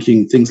was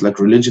thinking things like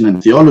religion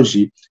and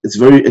theology, it's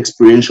very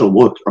experiential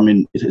work. I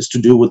mean, it has to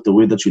do with the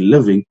way that you're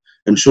living,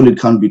 and surely it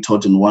can't be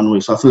taught in one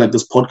way. So I feel like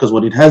this podcast,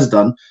 what it has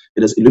done,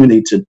 it has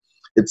illuminated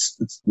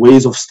it's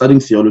ways of studying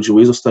theology,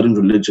 ways of studying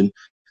religion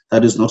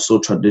that is not so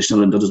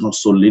traditional and that is not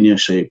so linear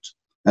shaped.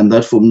 And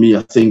that, for me,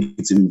 I think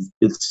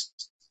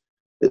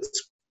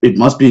it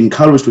must be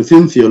encouraged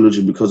within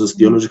theology, because as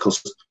theological,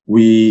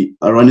 we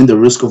are running the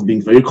risk of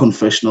being very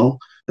confessional,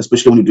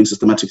 especially when you're doing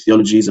systematic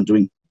theologies and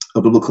doing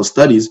biblical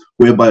studies,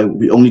 whereby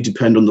we only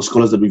depend on the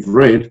scholars that we've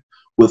read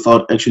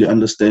without actually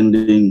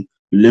understanding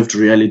lived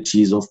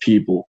realities of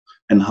people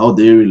and how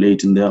they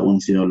relate in their own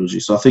theology.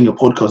 So I think a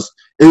podcast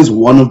is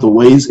one of the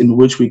ways in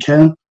which we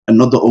can, and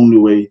not the only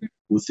way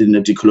within the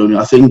decolonial.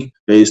 I think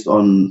based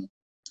on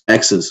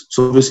access.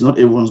 So obviously not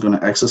everyone's going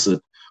to access it,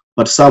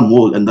 but some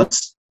will, and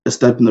that's a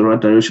step in the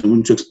right direction. We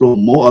need to explore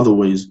more other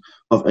ways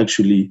of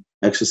actually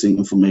accessing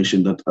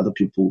information that other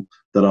people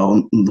that are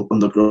on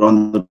the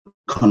ground that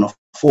can't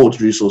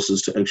afford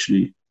resources to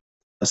actually.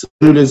 As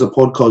it is a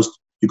podcast,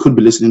 you could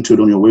be listening to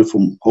it on your way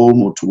from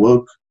home or to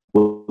work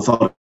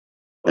without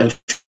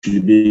actually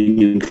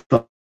being in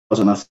class.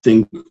 And I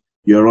think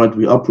you're right,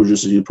 we are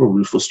producing it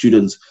probably for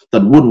students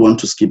that would want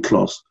to skip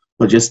class,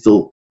 but yet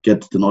still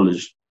get the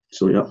knowledge.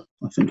 So yeah,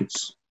 I think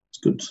it's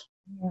good.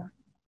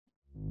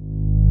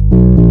 Yeah.